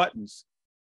touching buttons.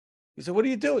 He said, what are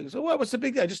you doing? He said, well, what's the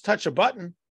big deal? I just touch a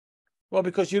button. Well,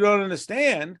 because you don't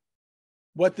understand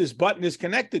what this button is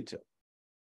connected to.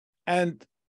 And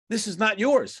this is not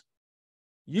yours.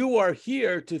 You are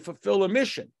here to fulfill a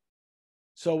mission.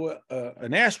 So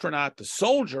an astronaut, the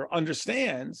soldier,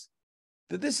 understands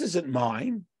that this isn't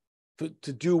mine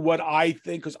to do what I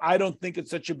think, because I don't think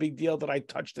it's such a big deal that I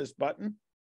touch this button.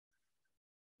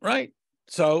 Right?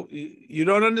 So you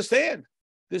don't understand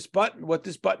this button, what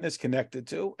this button is connected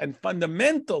to. And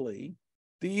fundamentally,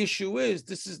 the issue is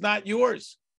this is not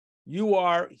yours. You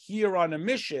are here on a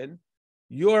mission.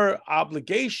 Your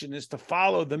obligation is to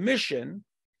follow the mission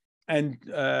and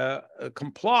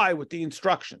comply with the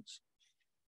instructions.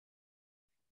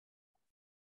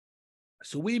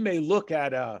 So we may look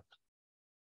at a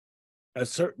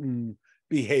certain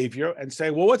behavior and say,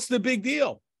 well, what's the big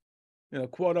deal?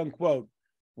 Quote unquote.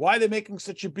 Why are they making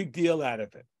such a big deal out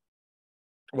of it?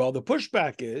 Well, the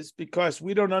pushback is because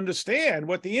we don't understand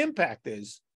what the impact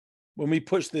is when we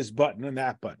push this button and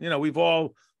that button. We've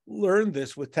all learned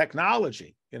this with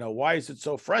technology. Why is it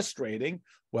so frustrating?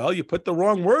 Well, you put the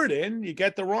wrong word in, you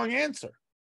get the wrong answer,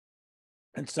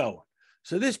 and so on.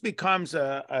 So this becomes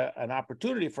an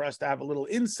opportunity for us to have a little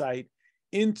insight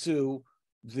into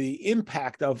the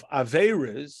impact of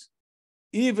Averas,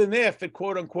 even if it,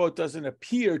 quote unquote, doesn't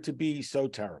appear to be so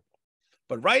terrible.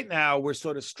 But right now, we're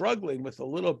sort of struggling with a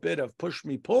little bit of push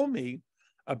me, pull me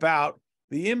about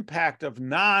the impact of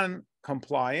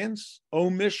non-compliance,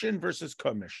 omission versus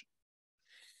commission.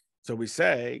 So we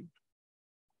say,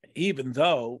 even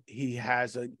though he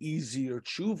has an easier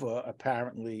tshuva,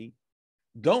 apparently,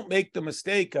 don't make the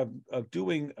mistake of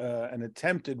doing an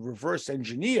attempted reverse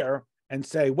engineer and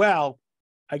say, well,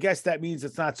 I guess that means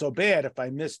it's not so bad if I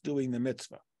miss doing the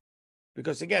mitzvah.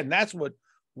 Because again, that's what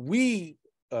we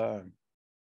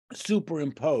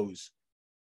superimpose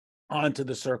onto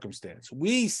the circumstance.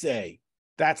 We say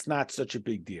that's not such a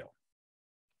big deal.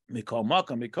 Mikol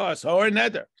Makam, because or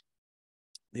neder.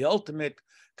 The ultimate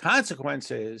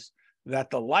consequence is that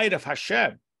the light of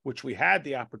Hashem, which we had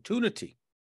the opportunity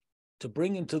to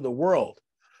bring into the world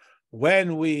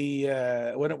when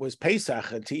it was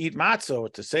Pesach, and to eat matzah, or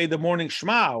to say the morning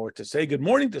Shema, or to say good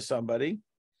morning to somebody,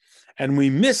 and we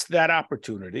missed that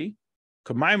opportunity.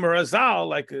 K'maymer Azal,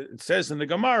 like it says in the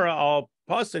Gemara, al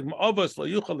pasuk ma'avos lo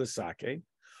yuchal l'sake.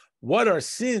 What are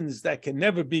sins that can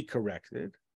never be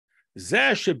corrected?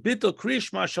 Zeh shebitul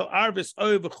krishma shel arvis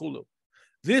oy v'chulu.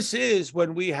 This is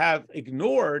when we have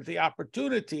ignored the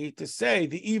opportunity to say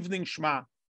the evening Shema.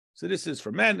 So this is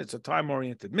for men. It's a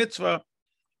time-oriented mitzvah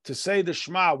to say the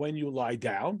Shema when you lie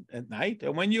down at night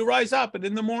and when you rise up and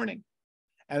in the morning.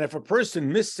 And if a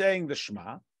person miss saying the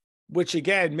Shema, which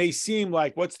again may seem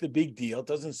like, what's the big deal? It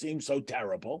doesn't seem so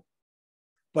terrible,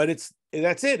 but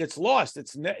that's it. It's lost.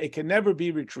 It can never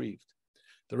be retrieved.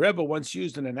 The Rebbe once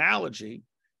used an analogy.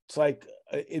 It's like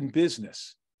in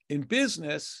business. In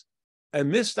business, a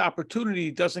missed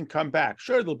opportunity doesn't come back.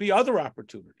 Sure, there'll be other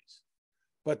opportunities,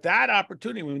 but that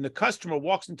opportunity, when the customer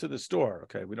walks into the store,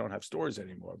 okay, we don't have stores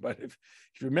anymore, but if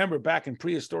you remember back in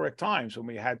prehistoric times when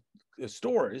we had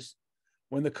stores,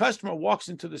 when the customer walks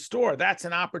into the store, that's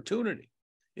an opportunity.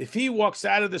 If he walks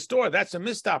out of the store, that's a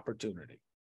missed opportunity.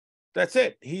 That's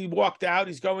it. He walked out,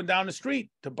 he's going down the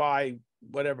street to buy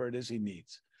whatever it is he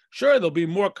needs. Sure, there'll be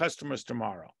more customers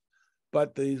tomorrow,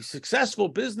 but the successful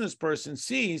business person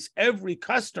sees every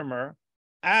customer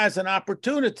as an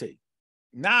opportunity,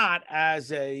 not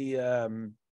as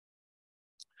an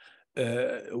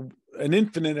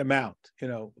infinite amount.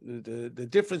 The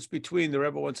difference between, the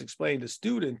Rebbe once explained, a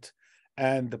student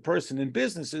and the person in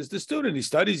business is the student. He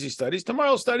studies. Tomorrow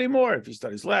he'll study more. If he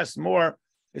studies less, more.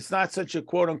 It's not such a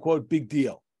quote unquote big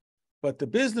deal. But the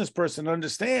business person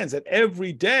understands that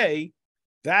every day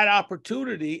that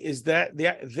opportunity is that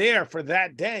there for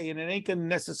that day, and it ain't going to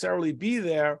necessarily be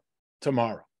there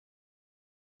tomorrow.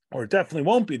 Or it definitely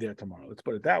won't be there tomorrow. Let's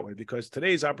put it that way, because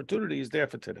today's opportunity is there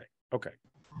for today. Okay.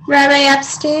 Rabbi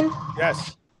Epstein?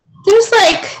 Yes. There's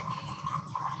like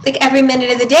every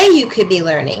minute of the day you could be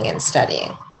learning and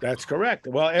studying. That's correct.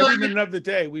 Well, every minute of the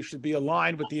day we should be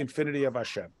aligned with the infinity of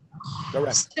Hashem.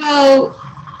 Correct. So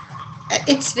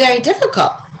it's very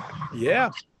difficult.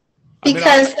 Yeah.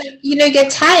 Because you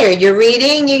get tired. You're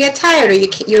reading, you get tired, or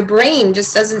your brain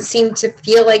just doesn't seem to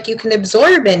feel like you can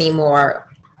absorb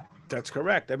anymore. That's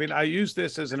correct. I use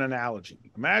this as an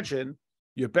analogy. Imagine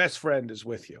your best friend is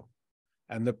with you,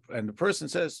 and the person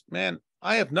says, "Man,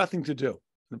 I have nothing to do."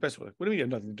 The best friend, what do you mean you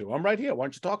have nothing to do? I'm right here. Why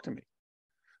don't you talk to me?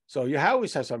 So you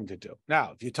always have something to do.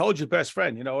 Now, if you told your best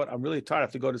friend, you know what, I'm really tired, I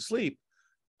have to go to sleep.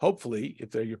 Hopefully, if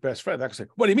they're your best friend, they're going to say,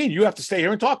 "What do you mean? You have to stay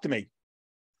here and talk to me."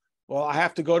 Well, I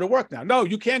have to go to work now. No,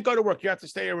 you can't go to work. You have to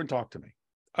stay here and talk to me.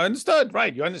 Understood,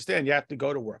 right? You understand you have to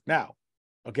go to work. Now,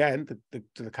 again,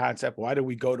 the concept, why do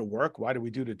we go to work? Why do we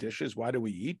do the dishes? Why do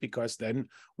we eat? Because then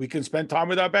we can spend time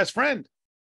with our best friend.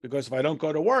 Because if I don't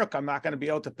go to work, I'm not going to be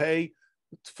able to pay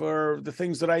for the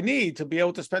things that I need to be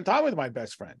able to spend time with my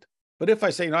best friend. But if I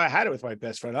say, I had it with my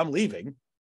best friend, I'm leaving.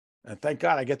 And thank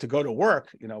God I get to go to work,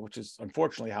 which is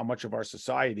unfortunately how much of our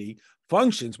society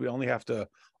functions. We only have to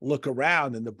look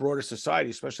around in the broader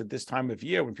society, especially at this time of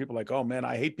year when people are like, oh man,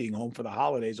 I hate being home for the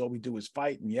holidays. All we do is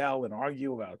fight and yell and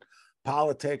argue about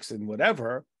politics and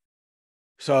whatever.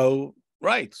 So,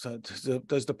 right. So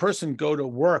does the person go to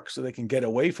work so they can get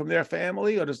away from their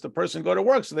family, or does the person go to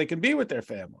work so they can be with their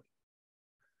family?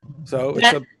 So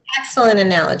that's an excellent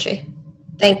analogy.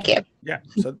 Thank you. Yeah.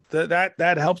 So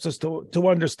that helps us to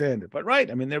understand it. But right,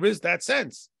 I mean, there is that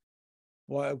sense.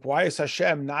 Why is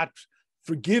Hashem not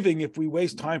forgiving if we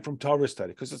waste time from Torah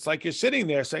study? Because it's like you're sitting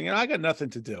there saying, I got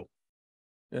nothing to do.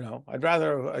 I'd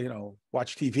rather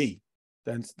watch TV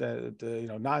than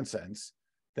nonsense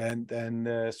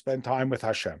than spend time with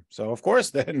Hashem. So of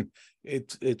course, then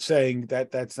it's saying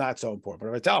that's not so important. But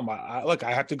if I tell them, look,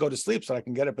 I have to go to sleep so I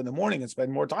can get up in the morning and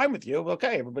spend more time with you.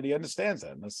 Okay, everybody understands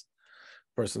that. This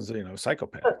person's a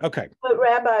psychopath. Okay. But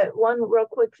Rabbi, one real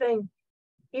quick thing.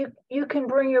 You can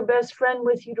bring your best friend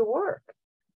with you to work.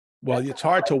 Well, it's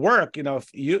hard to work, if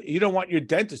you don't want your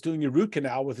dentist doing your root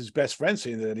canal with his best friend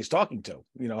saying that he's talking to.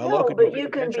 No, but you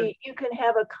can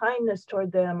have a kindness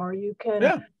toward them, or you can,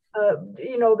 yeah.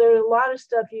 There's a lot of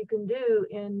stuff you can do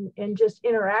in just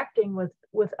interacting with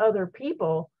other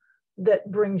people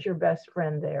that brings your best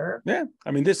friend there. Yeah,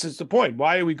 I mean, this is the point.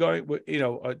 Why are we going? We're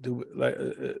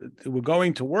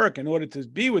going to work in order to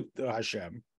be with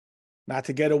Hashem, not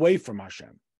to get away from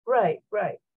Hashem. Right.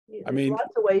 There's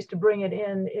lots of ways to bring it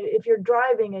in. If you're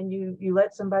driving and you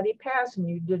let somebody pass and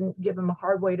you didn't give them a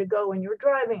hard way to go when you're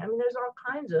driving, I mean, there's all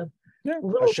kinds of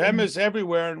Hashem is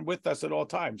everywhere and with us at all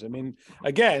times. I mean,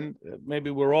 again,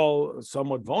 maybe we're all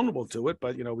somewhat vulnerable to it,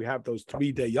 but we have those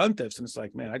 3-day yontifs, and it's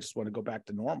like, man, I just want to go back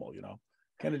to normal.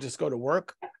 Can I just go to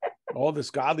work? All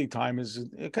this godly time is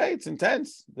okay. It's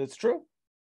intense. That's true.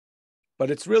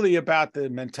 But it's really about the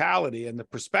mentality and the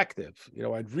perspective.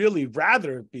 I'd really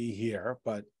rather be here,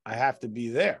 but I have to be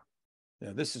there.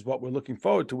 This is what we're looking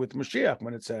forward to with Mashiach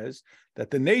when it says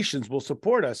that the nations will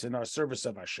support us in our service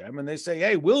of Hashem. And they say,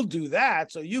 hey, we'll do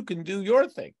that so you can do your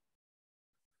thing.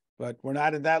 But we're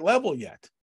not at that level yet.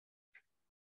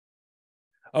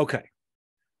 Okay.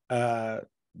 The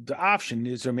option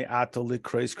is even if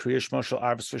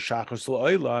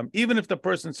the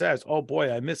person says, oh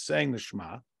boy, I miss saying the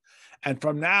Shema. And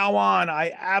from now on,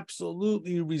 I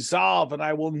absolutely resolve and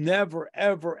I will never,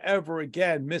 ever, ever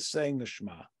again miss saying the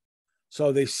Shema.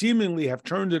 So they seemingly have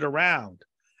turned it around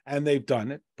and they've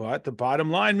done it. But the bottom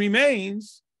line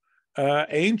remains,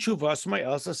 Tuesday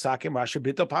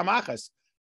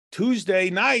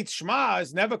night, Shema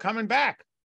is never coming back.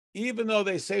 Even though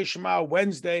they say Shema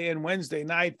Wednesday and Wednesday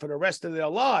night for the rest of their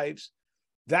lives,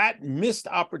 that missed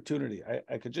opportunity.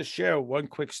 I could just share one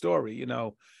quick story, in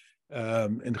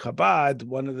Chabad,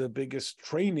 one of the biggest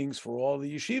trainings for all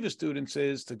the yeshiva students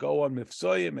is to go on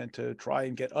mifsoyim and to try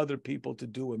and get other people to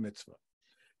do a mitzvah.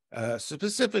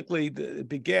 Specifically, it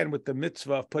began with the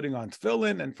mitzvah of putting on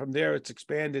tefillin, and from there it's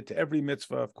expanded to every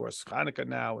mitzvah, of course, Hanukkah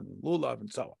now and lulav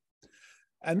and so on.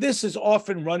 And this has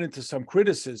often run into some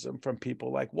criticism from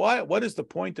people like, what is the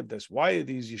point of this? Why are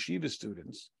these yeshiva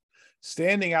students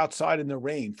standing outside in the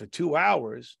rain for 2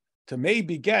 hours to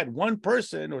maybe get one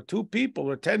person or 2 people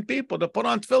or 10 people to put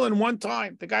on tefillin one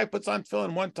time? The guy puts on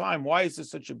tefillin one time. Why is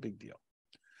this such a big deal?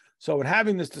 So in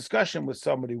having this discussion with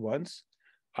somebody once,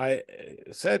 I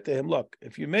said to him, look,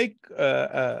 if you make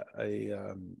a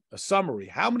summary,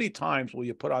 how many times will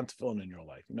you put on tefillin in your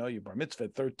life? You bar mitzvah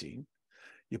at 13.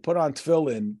 You put on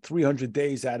tefillin 300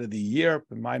 days out of the year,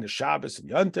 minus Shabbos and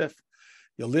Yontif.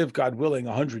 You'll live, God willing,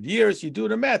 100 years. You do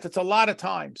the math. It's a lot of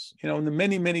times, in the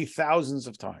many, many thousands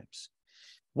of times.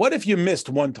 What if you missed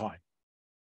one time?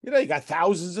 You got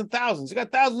thousands and thousands. You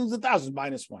got thousands and thousands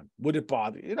minus one. Would it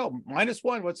bother you? Minus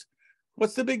one, what's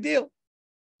the big deal?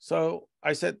 So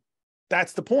I said,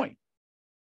 that's the point.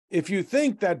 If you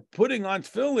think that putting on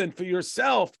tefillin for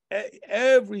yourself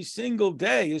every single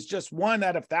day is just one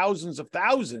out of thousands of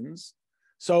thousands,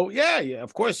 so yeah,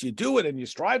 of course you do it and you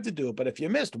strive to do it. But if you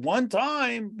missed one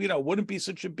time, wouldn't be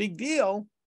such a big deal.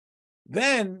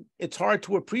 Then it's hard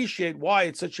to appreciate why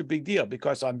it's such a big deal.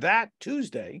 Because on that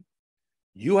Tuesday,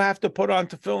 you have to put on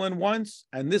tefillin once,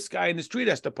 and this guy in the street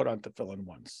has to put on tefillin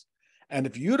once. And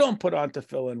if you don't put on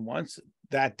tefillin once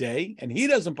that day, and he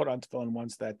doesn't put on tefillin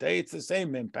once that day, it's the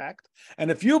same impact. And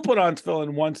if you put on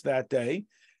tefillin once that day,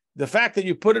 the fact that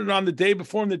you put it on the day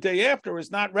before and the day after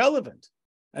is not relevant.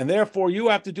 And therefore, you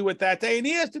have to do it that day, and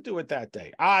he has to do it that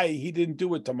day. He didn't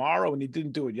do it tomorrow, and he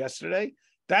didn't do it yesterday.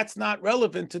 That's not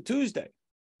relevant to Tuesday.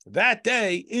 That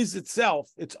day is itself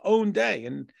its own day.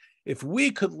 And if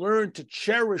we could learn to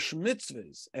cherish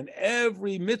mitzvahs and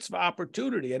every mitzvah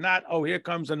opportunity and not, here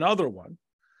comes another one.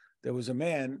 There was a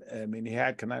man, he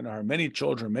had, many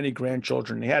children, many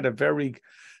grandchildren. He had a very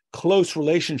close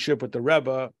relationship with the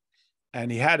Rebbe, and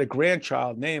he had a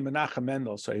grandchild named Menachem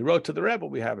Mendel. So he wrote to the Rebbe,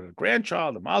 we have a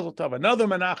grandchild, a Mazel Tov, another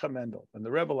Menachem Mendel. And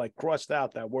the Rebbe crossed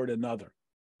out that word another.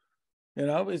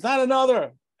 It's not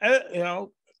another.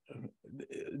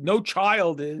 No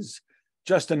child is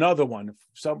just another one. If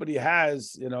somebody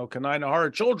has, Kanai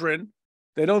Nahara children,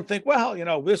 They don't think,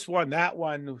 well, this one, that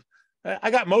one.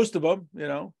 I got most of them,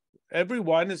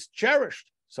 Everyone is cherished.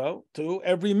 So too,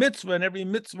 every mitzvah and every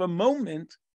mitzvah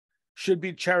moment should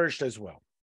be cherished as well.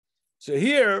 So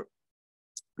here,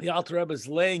 the Alter Rebbe is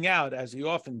laying out, as he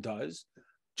often does,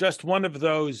 just one of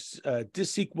those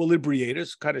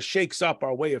disequilibrators, kind of shakes up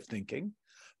our way of thinking,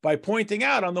 by pointing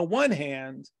out, on the one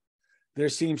hand, there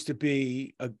seems to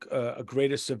be a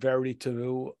greater severity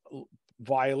to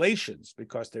violations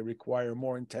because they require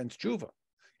more intense tshuva,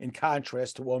 in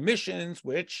contrast to omissions,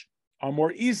 which are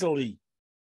more easily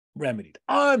remedied.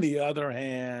 On the other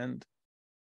hand,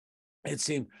 it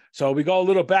seems, so we go a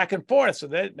little back and forth, so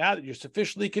that now that you're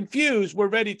sufficiently confused, we're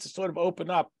ready to sort of open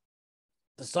up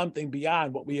to something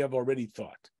beyond what we have already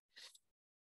thought.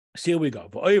 So here we go.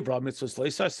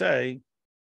 Say,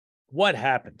 what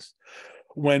happens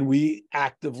when we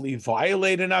actively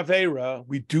violate an Aveira,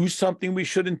 we do something we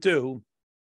shouldn't do,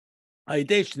 so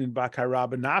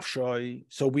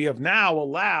we have now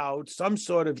allowed some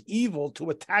sort of evil to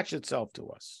attach itself to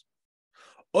us.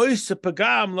 This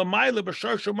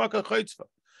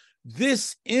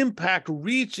impact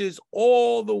reaches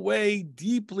all the way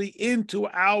deeply into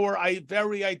our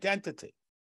very identity.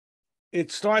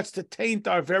 It starts to taint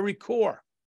our very core.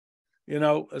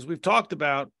 As we've talked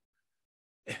about,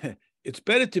 it's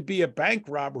better to be a bank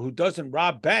robber who doesn't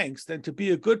rob banks than to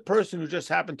be a good person who just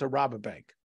happened to rob a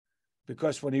bank.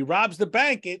 Because when he robs the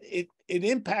bank, it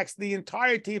impacts the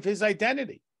entirety of his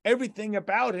identity. Everything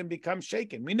about him becomes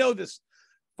shaken. We know this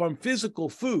from physical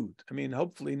food. I mean,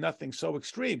 hopefully nothing so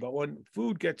extreme, but when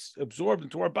food gets absorbed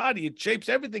into our body, it shapes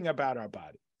everything about our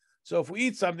body. So if we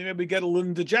eat something, maybe we get a little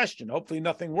indigestion. Hopefully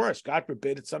nothing worse. God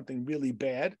forbid it's something really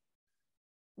bad.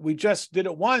 We just did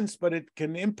it once, but it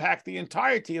can impact the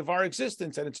entirety of our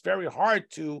existence, and it's very hard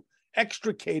to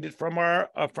extricate it from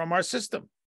our system.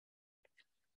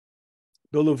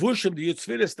 So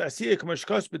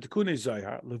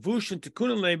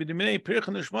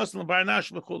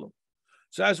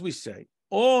as we say,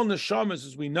 all neshamas,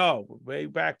 as we know, way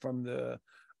back from the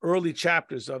early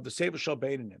chapters of the Sefer Shel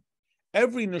Beinanim,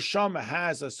 every neshama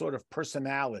has a sort of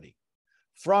personality.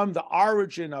 From the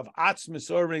origin of Atzmis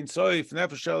Orein Soif,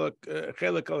 Nefesh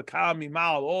Chelik Elokam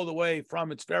Mimal, all the way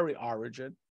from its very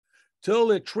origin,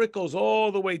 till it trickles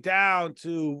all the way down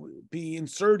to be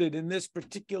inserted in this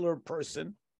particular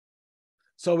person.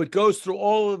 So it goes through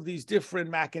all of these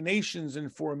different machinations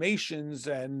and formations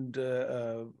and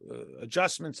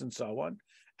adjustments and so on.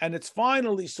 And it's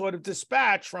finally sort of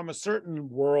dispatched from a certain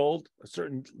world, a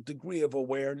certain degree of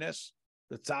awareness.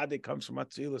 The tzaddik comes from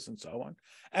Atzilus and so on.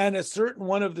 And a certain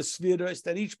one of the sfiras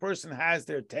that each person has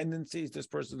their tendencies. This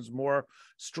person's more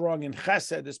strong in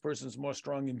chesed, this person's more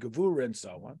strong in gevura and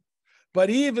so on. But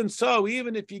even so,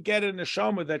 even if you get a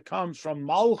neshama that comes from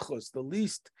Malchus, the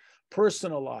least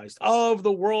personalized, of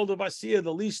the world of Asiya,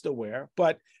 the least aware,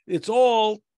 but it's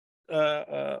all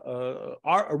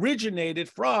originated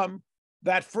from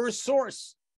that first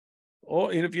source.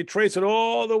 Or if you trace it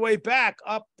all the way back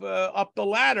up the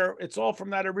ladder, it's all from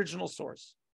that original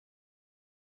source.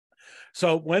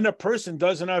 So when a person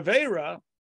does an Aveira,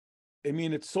 I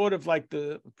mean, it's sort of like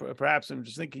perhaps I'm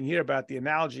just thinking here about the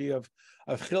analogy of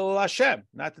Chilul Hashem.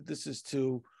 Not that this is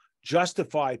to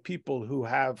justify people who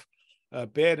have a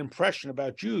bad impression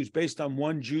about Jews based on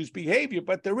one Jew's behavior,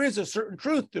 but there is a certain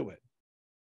truth to it.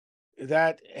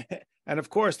 And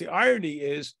of course, the irony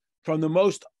is from the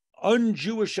most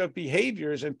un-Jewish of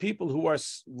behaviors and people who are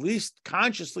least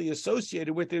consciously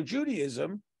associated with their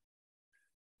Judaism,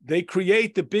 they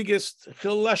create the biggest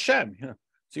Chilul Hashem.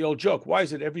 It's the old joke. Why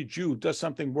is it every Jew who does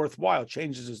something worthwhile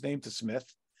changes his name to Smith,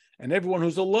 and everyone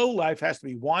who's a lowlife has to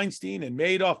be Weinstein and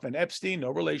Madoff and Epstein,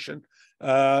 no relation,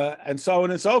 and so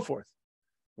on and so forth?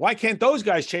 Why can't those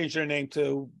guys change their name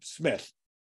to Smith?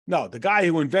 No, the guy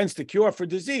who invents the cure for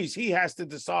disease, he has to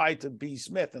decide to be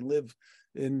Smith and live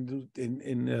in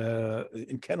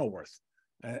Kenilworth,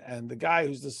 and the guy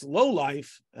who's this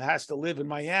lowlife has to live in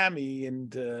Miami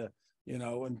and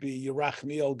and be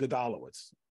Yerachmiel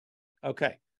Gedalowitz.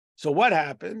 Okay, so what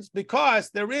happens? Because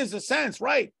there is a sense,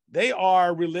 right? They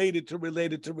are related to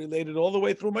all the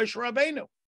way through Moshe Rabbeinu,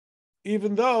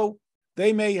 even though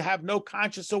they may have no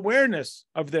conscious awareness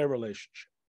of their relationship.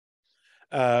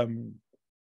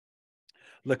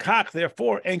 Lekach,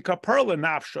 therefore, en kaperla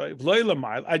nafshoy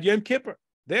v'loy ad Yom Kippur.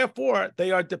 Therefore, they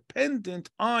are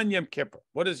dependent on Yom Kippur.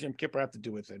 What does Yom Kippur have to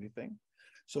do with anything?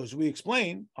 So, as we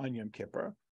explain on Yom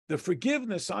Kippur, the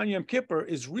forgiveness on Yom Kippur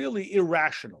is really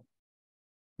irrational.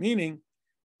 Meaning,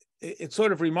 it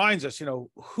sort of reminds us,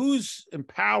 who's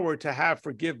empowered to have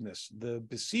forgiveness, the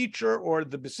beseecher or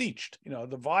the beseeched,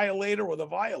 the violator or the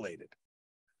violated.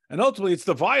 And ultimately, it's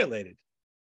the violated.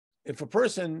 if a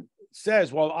person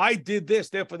says, well, I did this,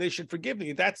 therefore they should forgive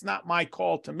me, that's not my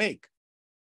call to make.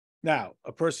 Now,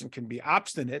 a person can be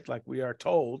obstinate, like we are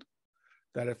told,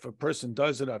 that if a person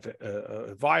does it,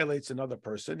 violates another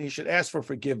person, he should ask for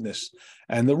forgiveness.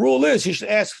 And the rule is he should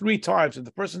ask 3 times. If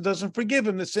the person doesn't forgive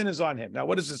him, the sin is on him. Now,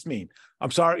 what does this mean?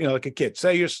 I'm sorry, like a kid.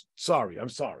 Say you're sorry. I'm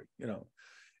sorry.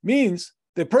 Means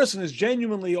the person is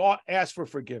genuinely asked for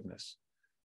forgiveness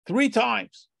 3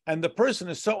 times. And the person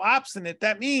is so obstinate,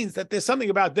 that means that there's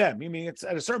something about them. I mean, it's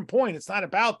at a certain point, it's not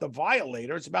about the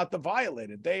violator, it's about the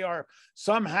violated. They are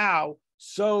somehow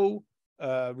so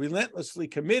relentlessly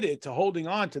committed to holding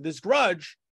on to this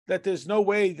grudge that there's no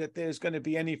way that there's going to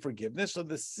be any forgiveness. So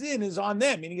the sin is on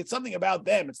them, meaning it's something about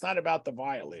them. It's not about the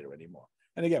violator anymore.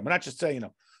 And again, we're not just saying,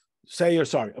 say you're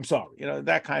sorry, I'm sorry,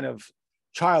 that kind of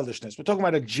childishness. We're talking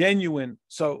about a genuine,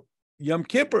 so Yom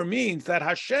Kippur means that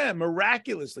Hashem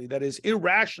miraculously, that is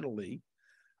irrationally,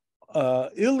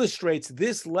 illustrates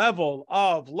this level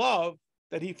of love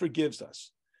that he forgives us.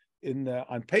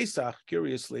 On Pesach,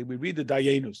 curiously, we read the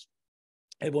Dayenus.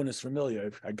 Everyone is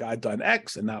familiar. Had God done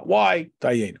X and not Y,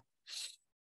 Dayenu.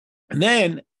 And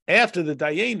then after the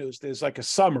Dayenus, there's like a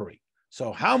summary.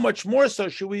 So how much more so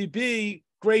should we be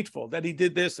grateful that he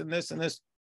did this and this and this?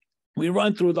 We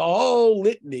run through the whole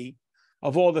litany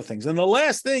of all the things. And the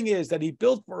last thing is that he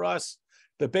built for us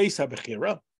the Beis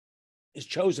HaBechira, his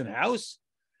chosen house,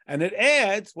 and it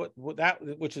adds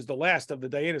which is the last of the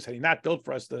Dayenus. Had he not built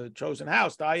for us the chosen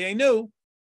house, Dayenu,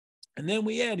 and then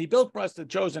we add, he built for us the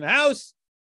chosen house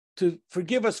to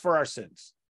forgive us for our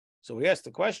sins. So we ask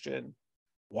the question,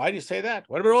 why do you say that?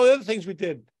 What about all the other things we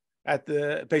did at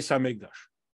the Beis HaMikdash?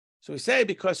 So we say,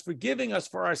 because forgiving us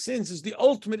for our sins is the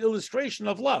ultimate illustration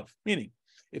of love. Meaning,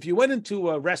 if you went into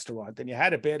a restaurant and you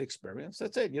had a bad experience,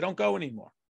 that's it. You don't go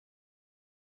anymore.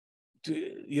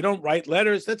 You don't write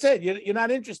letters. That's it. You're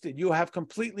not interested. You have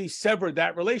completely severed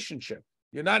that relationship.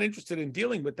 You're not interested in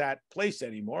dealing with that place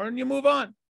anymore, and you move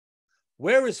on.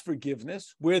 Where is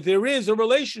forgiveness? Where there is a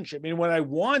relationship. I mean, when I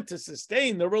want to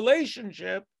sustain the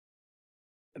relationship,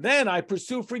 then I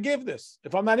pursue forgiveness.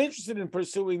 If I'm not interested in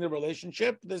pursuing the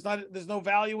relationship, there's no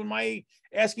value in my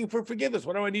asking for forgiveness.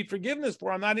 What do I need forgiveness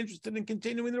for? I'm not interested in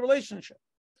continuing the relationship.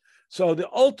 So the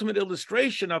ultimate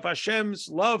illustration of Hashem's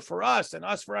love for us and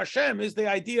us for Hashem is the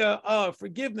idea of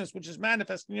forgiveness, which is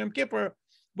manifest in Yom Kippur,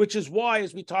 which is why,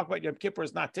 as we talk about, Yom Kippur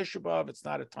is not HaTeshuva, it's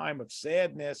not a time of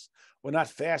sadness. We're not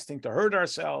fasting to hurt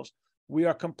ourselves. We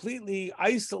are completely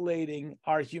isolating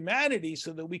our humanity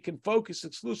so that we can focus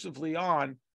exclusively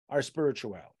on our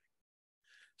spirituality.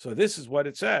 So this is what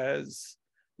it says.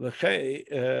 That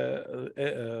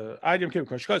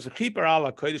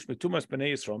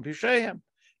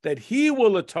he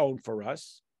will atone for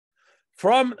us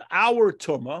from our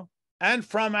tumah and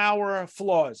from our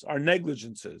flaws, our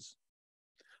negligences.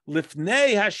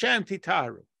 Lifnei Hashem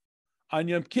titaru. On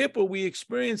Yom Kippur, we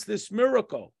experience this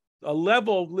miracle, a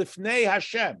level of Lifnei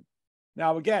Hashem.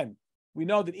 Now, again, we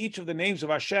know that each of the names of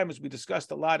Hashem, as we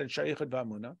discussed a lot in Shaykhut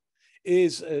V'Amunah,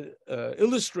 is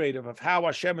illustrative of how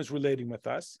Hashem is relating with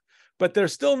us. But they're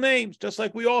still names, just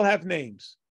like we all have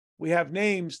names. We have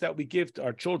names that we give to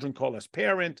our children, call us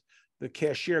parent, the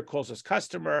cashier calls us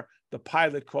customer, the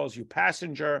pilot calls you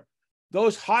passenger.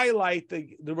 Those highlight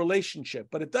the relationship,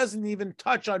 but it doesn't even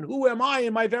touch on who am I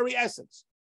in my very essence.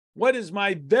 What is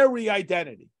my very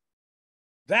identity?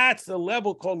 That's the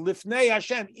level called Lifnei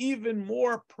Hashem, even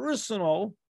more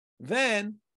personal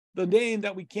than the name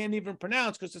that we can't even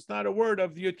pronounce because it's not a word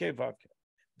of the Yud-Kei Vav-Kei.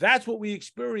 That's what we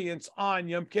experience on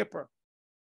Yom Kippur.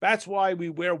 That's why we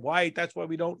wear white. That's why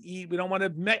we don't eat. We don't want to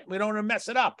mess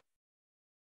it up.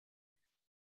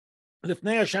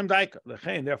 Lifnei Hashem daika.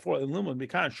 Therefore,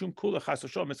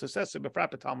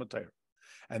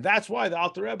 and that's why the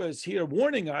Alter Rebbe is here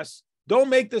warning us, don't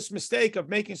make this mistake of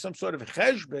making some sort of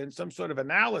cheshbon, some sort of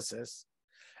analysis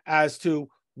as to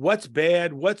what's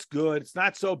bad, what's good. It's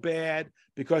not so bad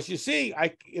because you see,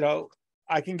 I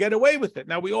can get away with it.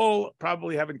 Now, we all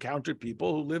probably have encountered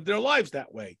people who live their lives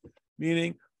that way,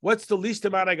 meaning what's the least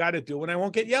amount I got to do and I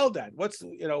won't get yelled at?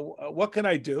 What can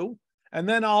I do? And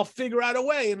then I'll figure out a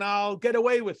way and I'll get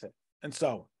away with it and so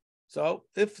on. So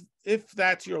if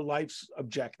that's your life's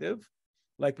objective,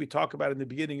 like we talk about in the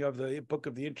beginning of the book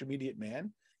of the Intermediate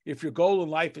Man, if your goal in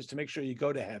life is to make sure you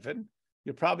go to heaven,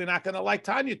 you're probably not going to like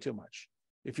Tanya too much.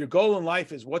 If your goal in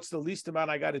life is what's the least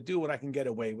amount I got to do and I can get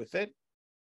away with it,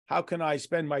 how can I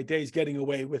spend my days getting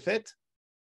away with it?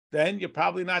 Then you're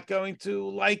probably not going to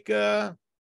like this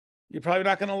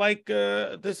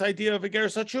idea of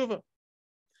Iggeres HaTeshuva.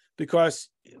 Because,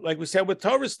 like we said with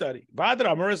Torah study,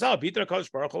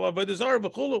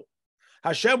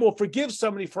 Hashem will forgive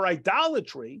somebody for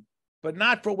idolatry, but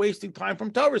not for wasting time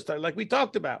from Torah study, like we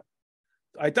talked about.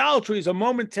 Idolatry is a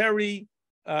momentary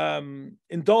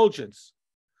indulgence.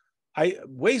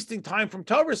 Wasting time from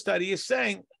Torah study is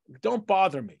saying, don't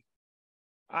bother me.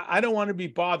 I don't want to be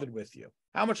bothered with you.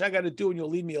 How much I got to do and you'll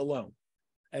leave me alone.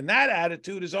 And that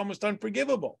attitude is almost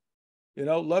unforgivable.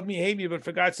 Love me, hate me, but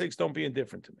for God's sakes, don't be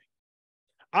indifferent to me.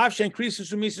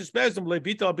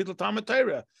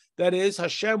 That is,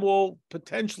 Hashem will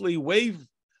potentially waive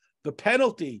the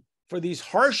penalty for these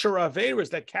harsher averas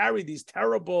that carry these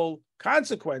terrible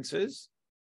consequences,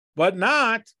 but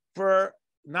not for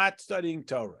not studying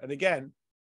Torah. And again,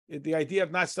 the idea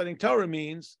of not studying Torah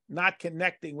means not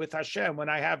connecting with Hashem when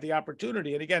I have the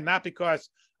opportunity. And again, not because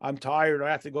I'm tired or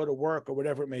I have to go to work or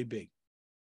whatever it may be,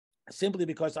 simply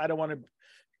because I don't want to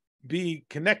be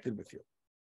connected with you.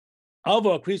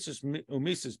 Alva Krisus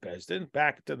Umises Bezdin,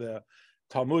 back to the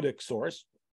Talmudic source,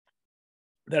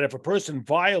 that if a person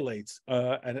violates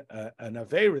an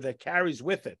avera that carries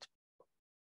with it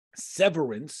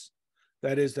severance,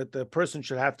 that is, that the person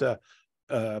should have to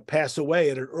pass away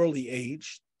at an early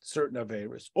age, certain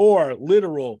averas, or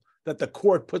literal, that the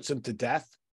court puts him to death,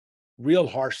 real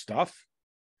harsh stuff.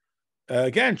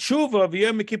 Again, tshuva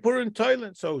v'yom kippur in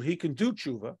Thailand, so he can do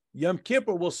tshuva. Yom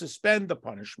Kippur will suspend the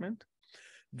punishment.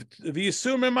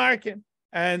 V'yisur memarkin,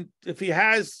 and if he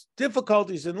has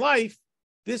difficulties in life,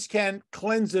 this can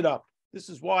cleanse it up. This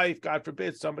is why, if God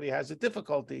forbid somebody has a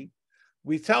difficulty,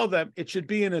 we tell them it should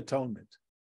be an atonement.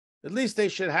 At least they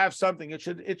should have something. It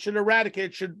should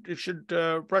eradicate. It should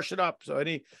brush it up. So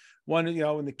anyone,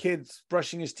 when the kid's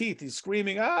brushing his teeth, he's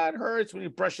screaming, it hurts. When he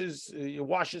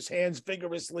wash his hands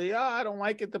vigorously. I don't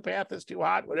like it. The bath is too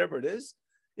hot. Whatever it is,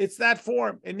 it's that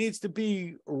form. It needs to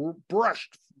be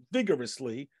brushed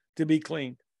vigorously to be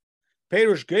cleaned.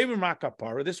 Perush Gever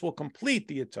Makapara. This will complete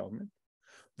the atonement.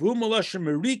 This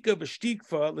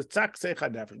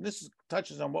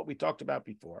touches on what we talked about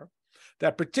before,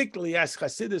 that particularly as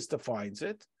Chassidus defines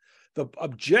it, the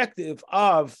objective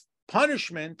of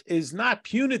punishment is not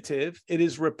punitive, it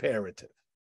is reparative.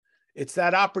 It's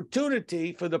that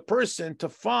opportunity for the person to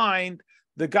find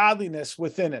the godliness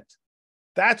within it.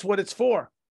 That's what it's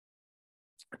for,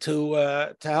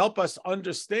 to help us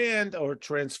understand or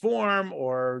transform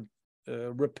or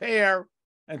repair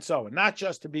and so on, not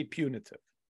just to be punitive.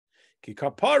 The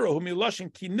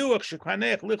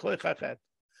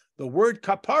word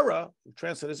kapara,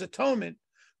 translated as atonement,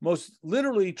 most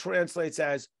literally translates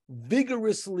as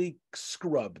vigorously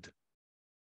scrubbed.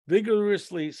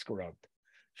 Vigorously scrubbed.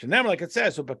 Like it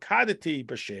says,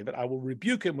 I will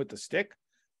rebuke him with the stick,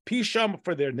 pisham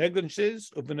for their negligences,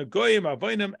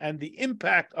 and the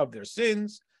impact of their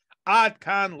sins. Ad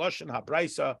kan loshen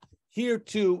habraisa. Here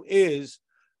too is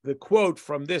the quote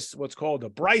from this, what's called a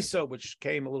brisa, which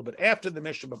came a little bit after the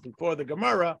Mishnah, but before the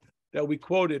Gemara, that we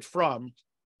quoted from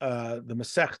the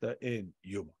Masechta in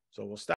Yuma. So we'll stop.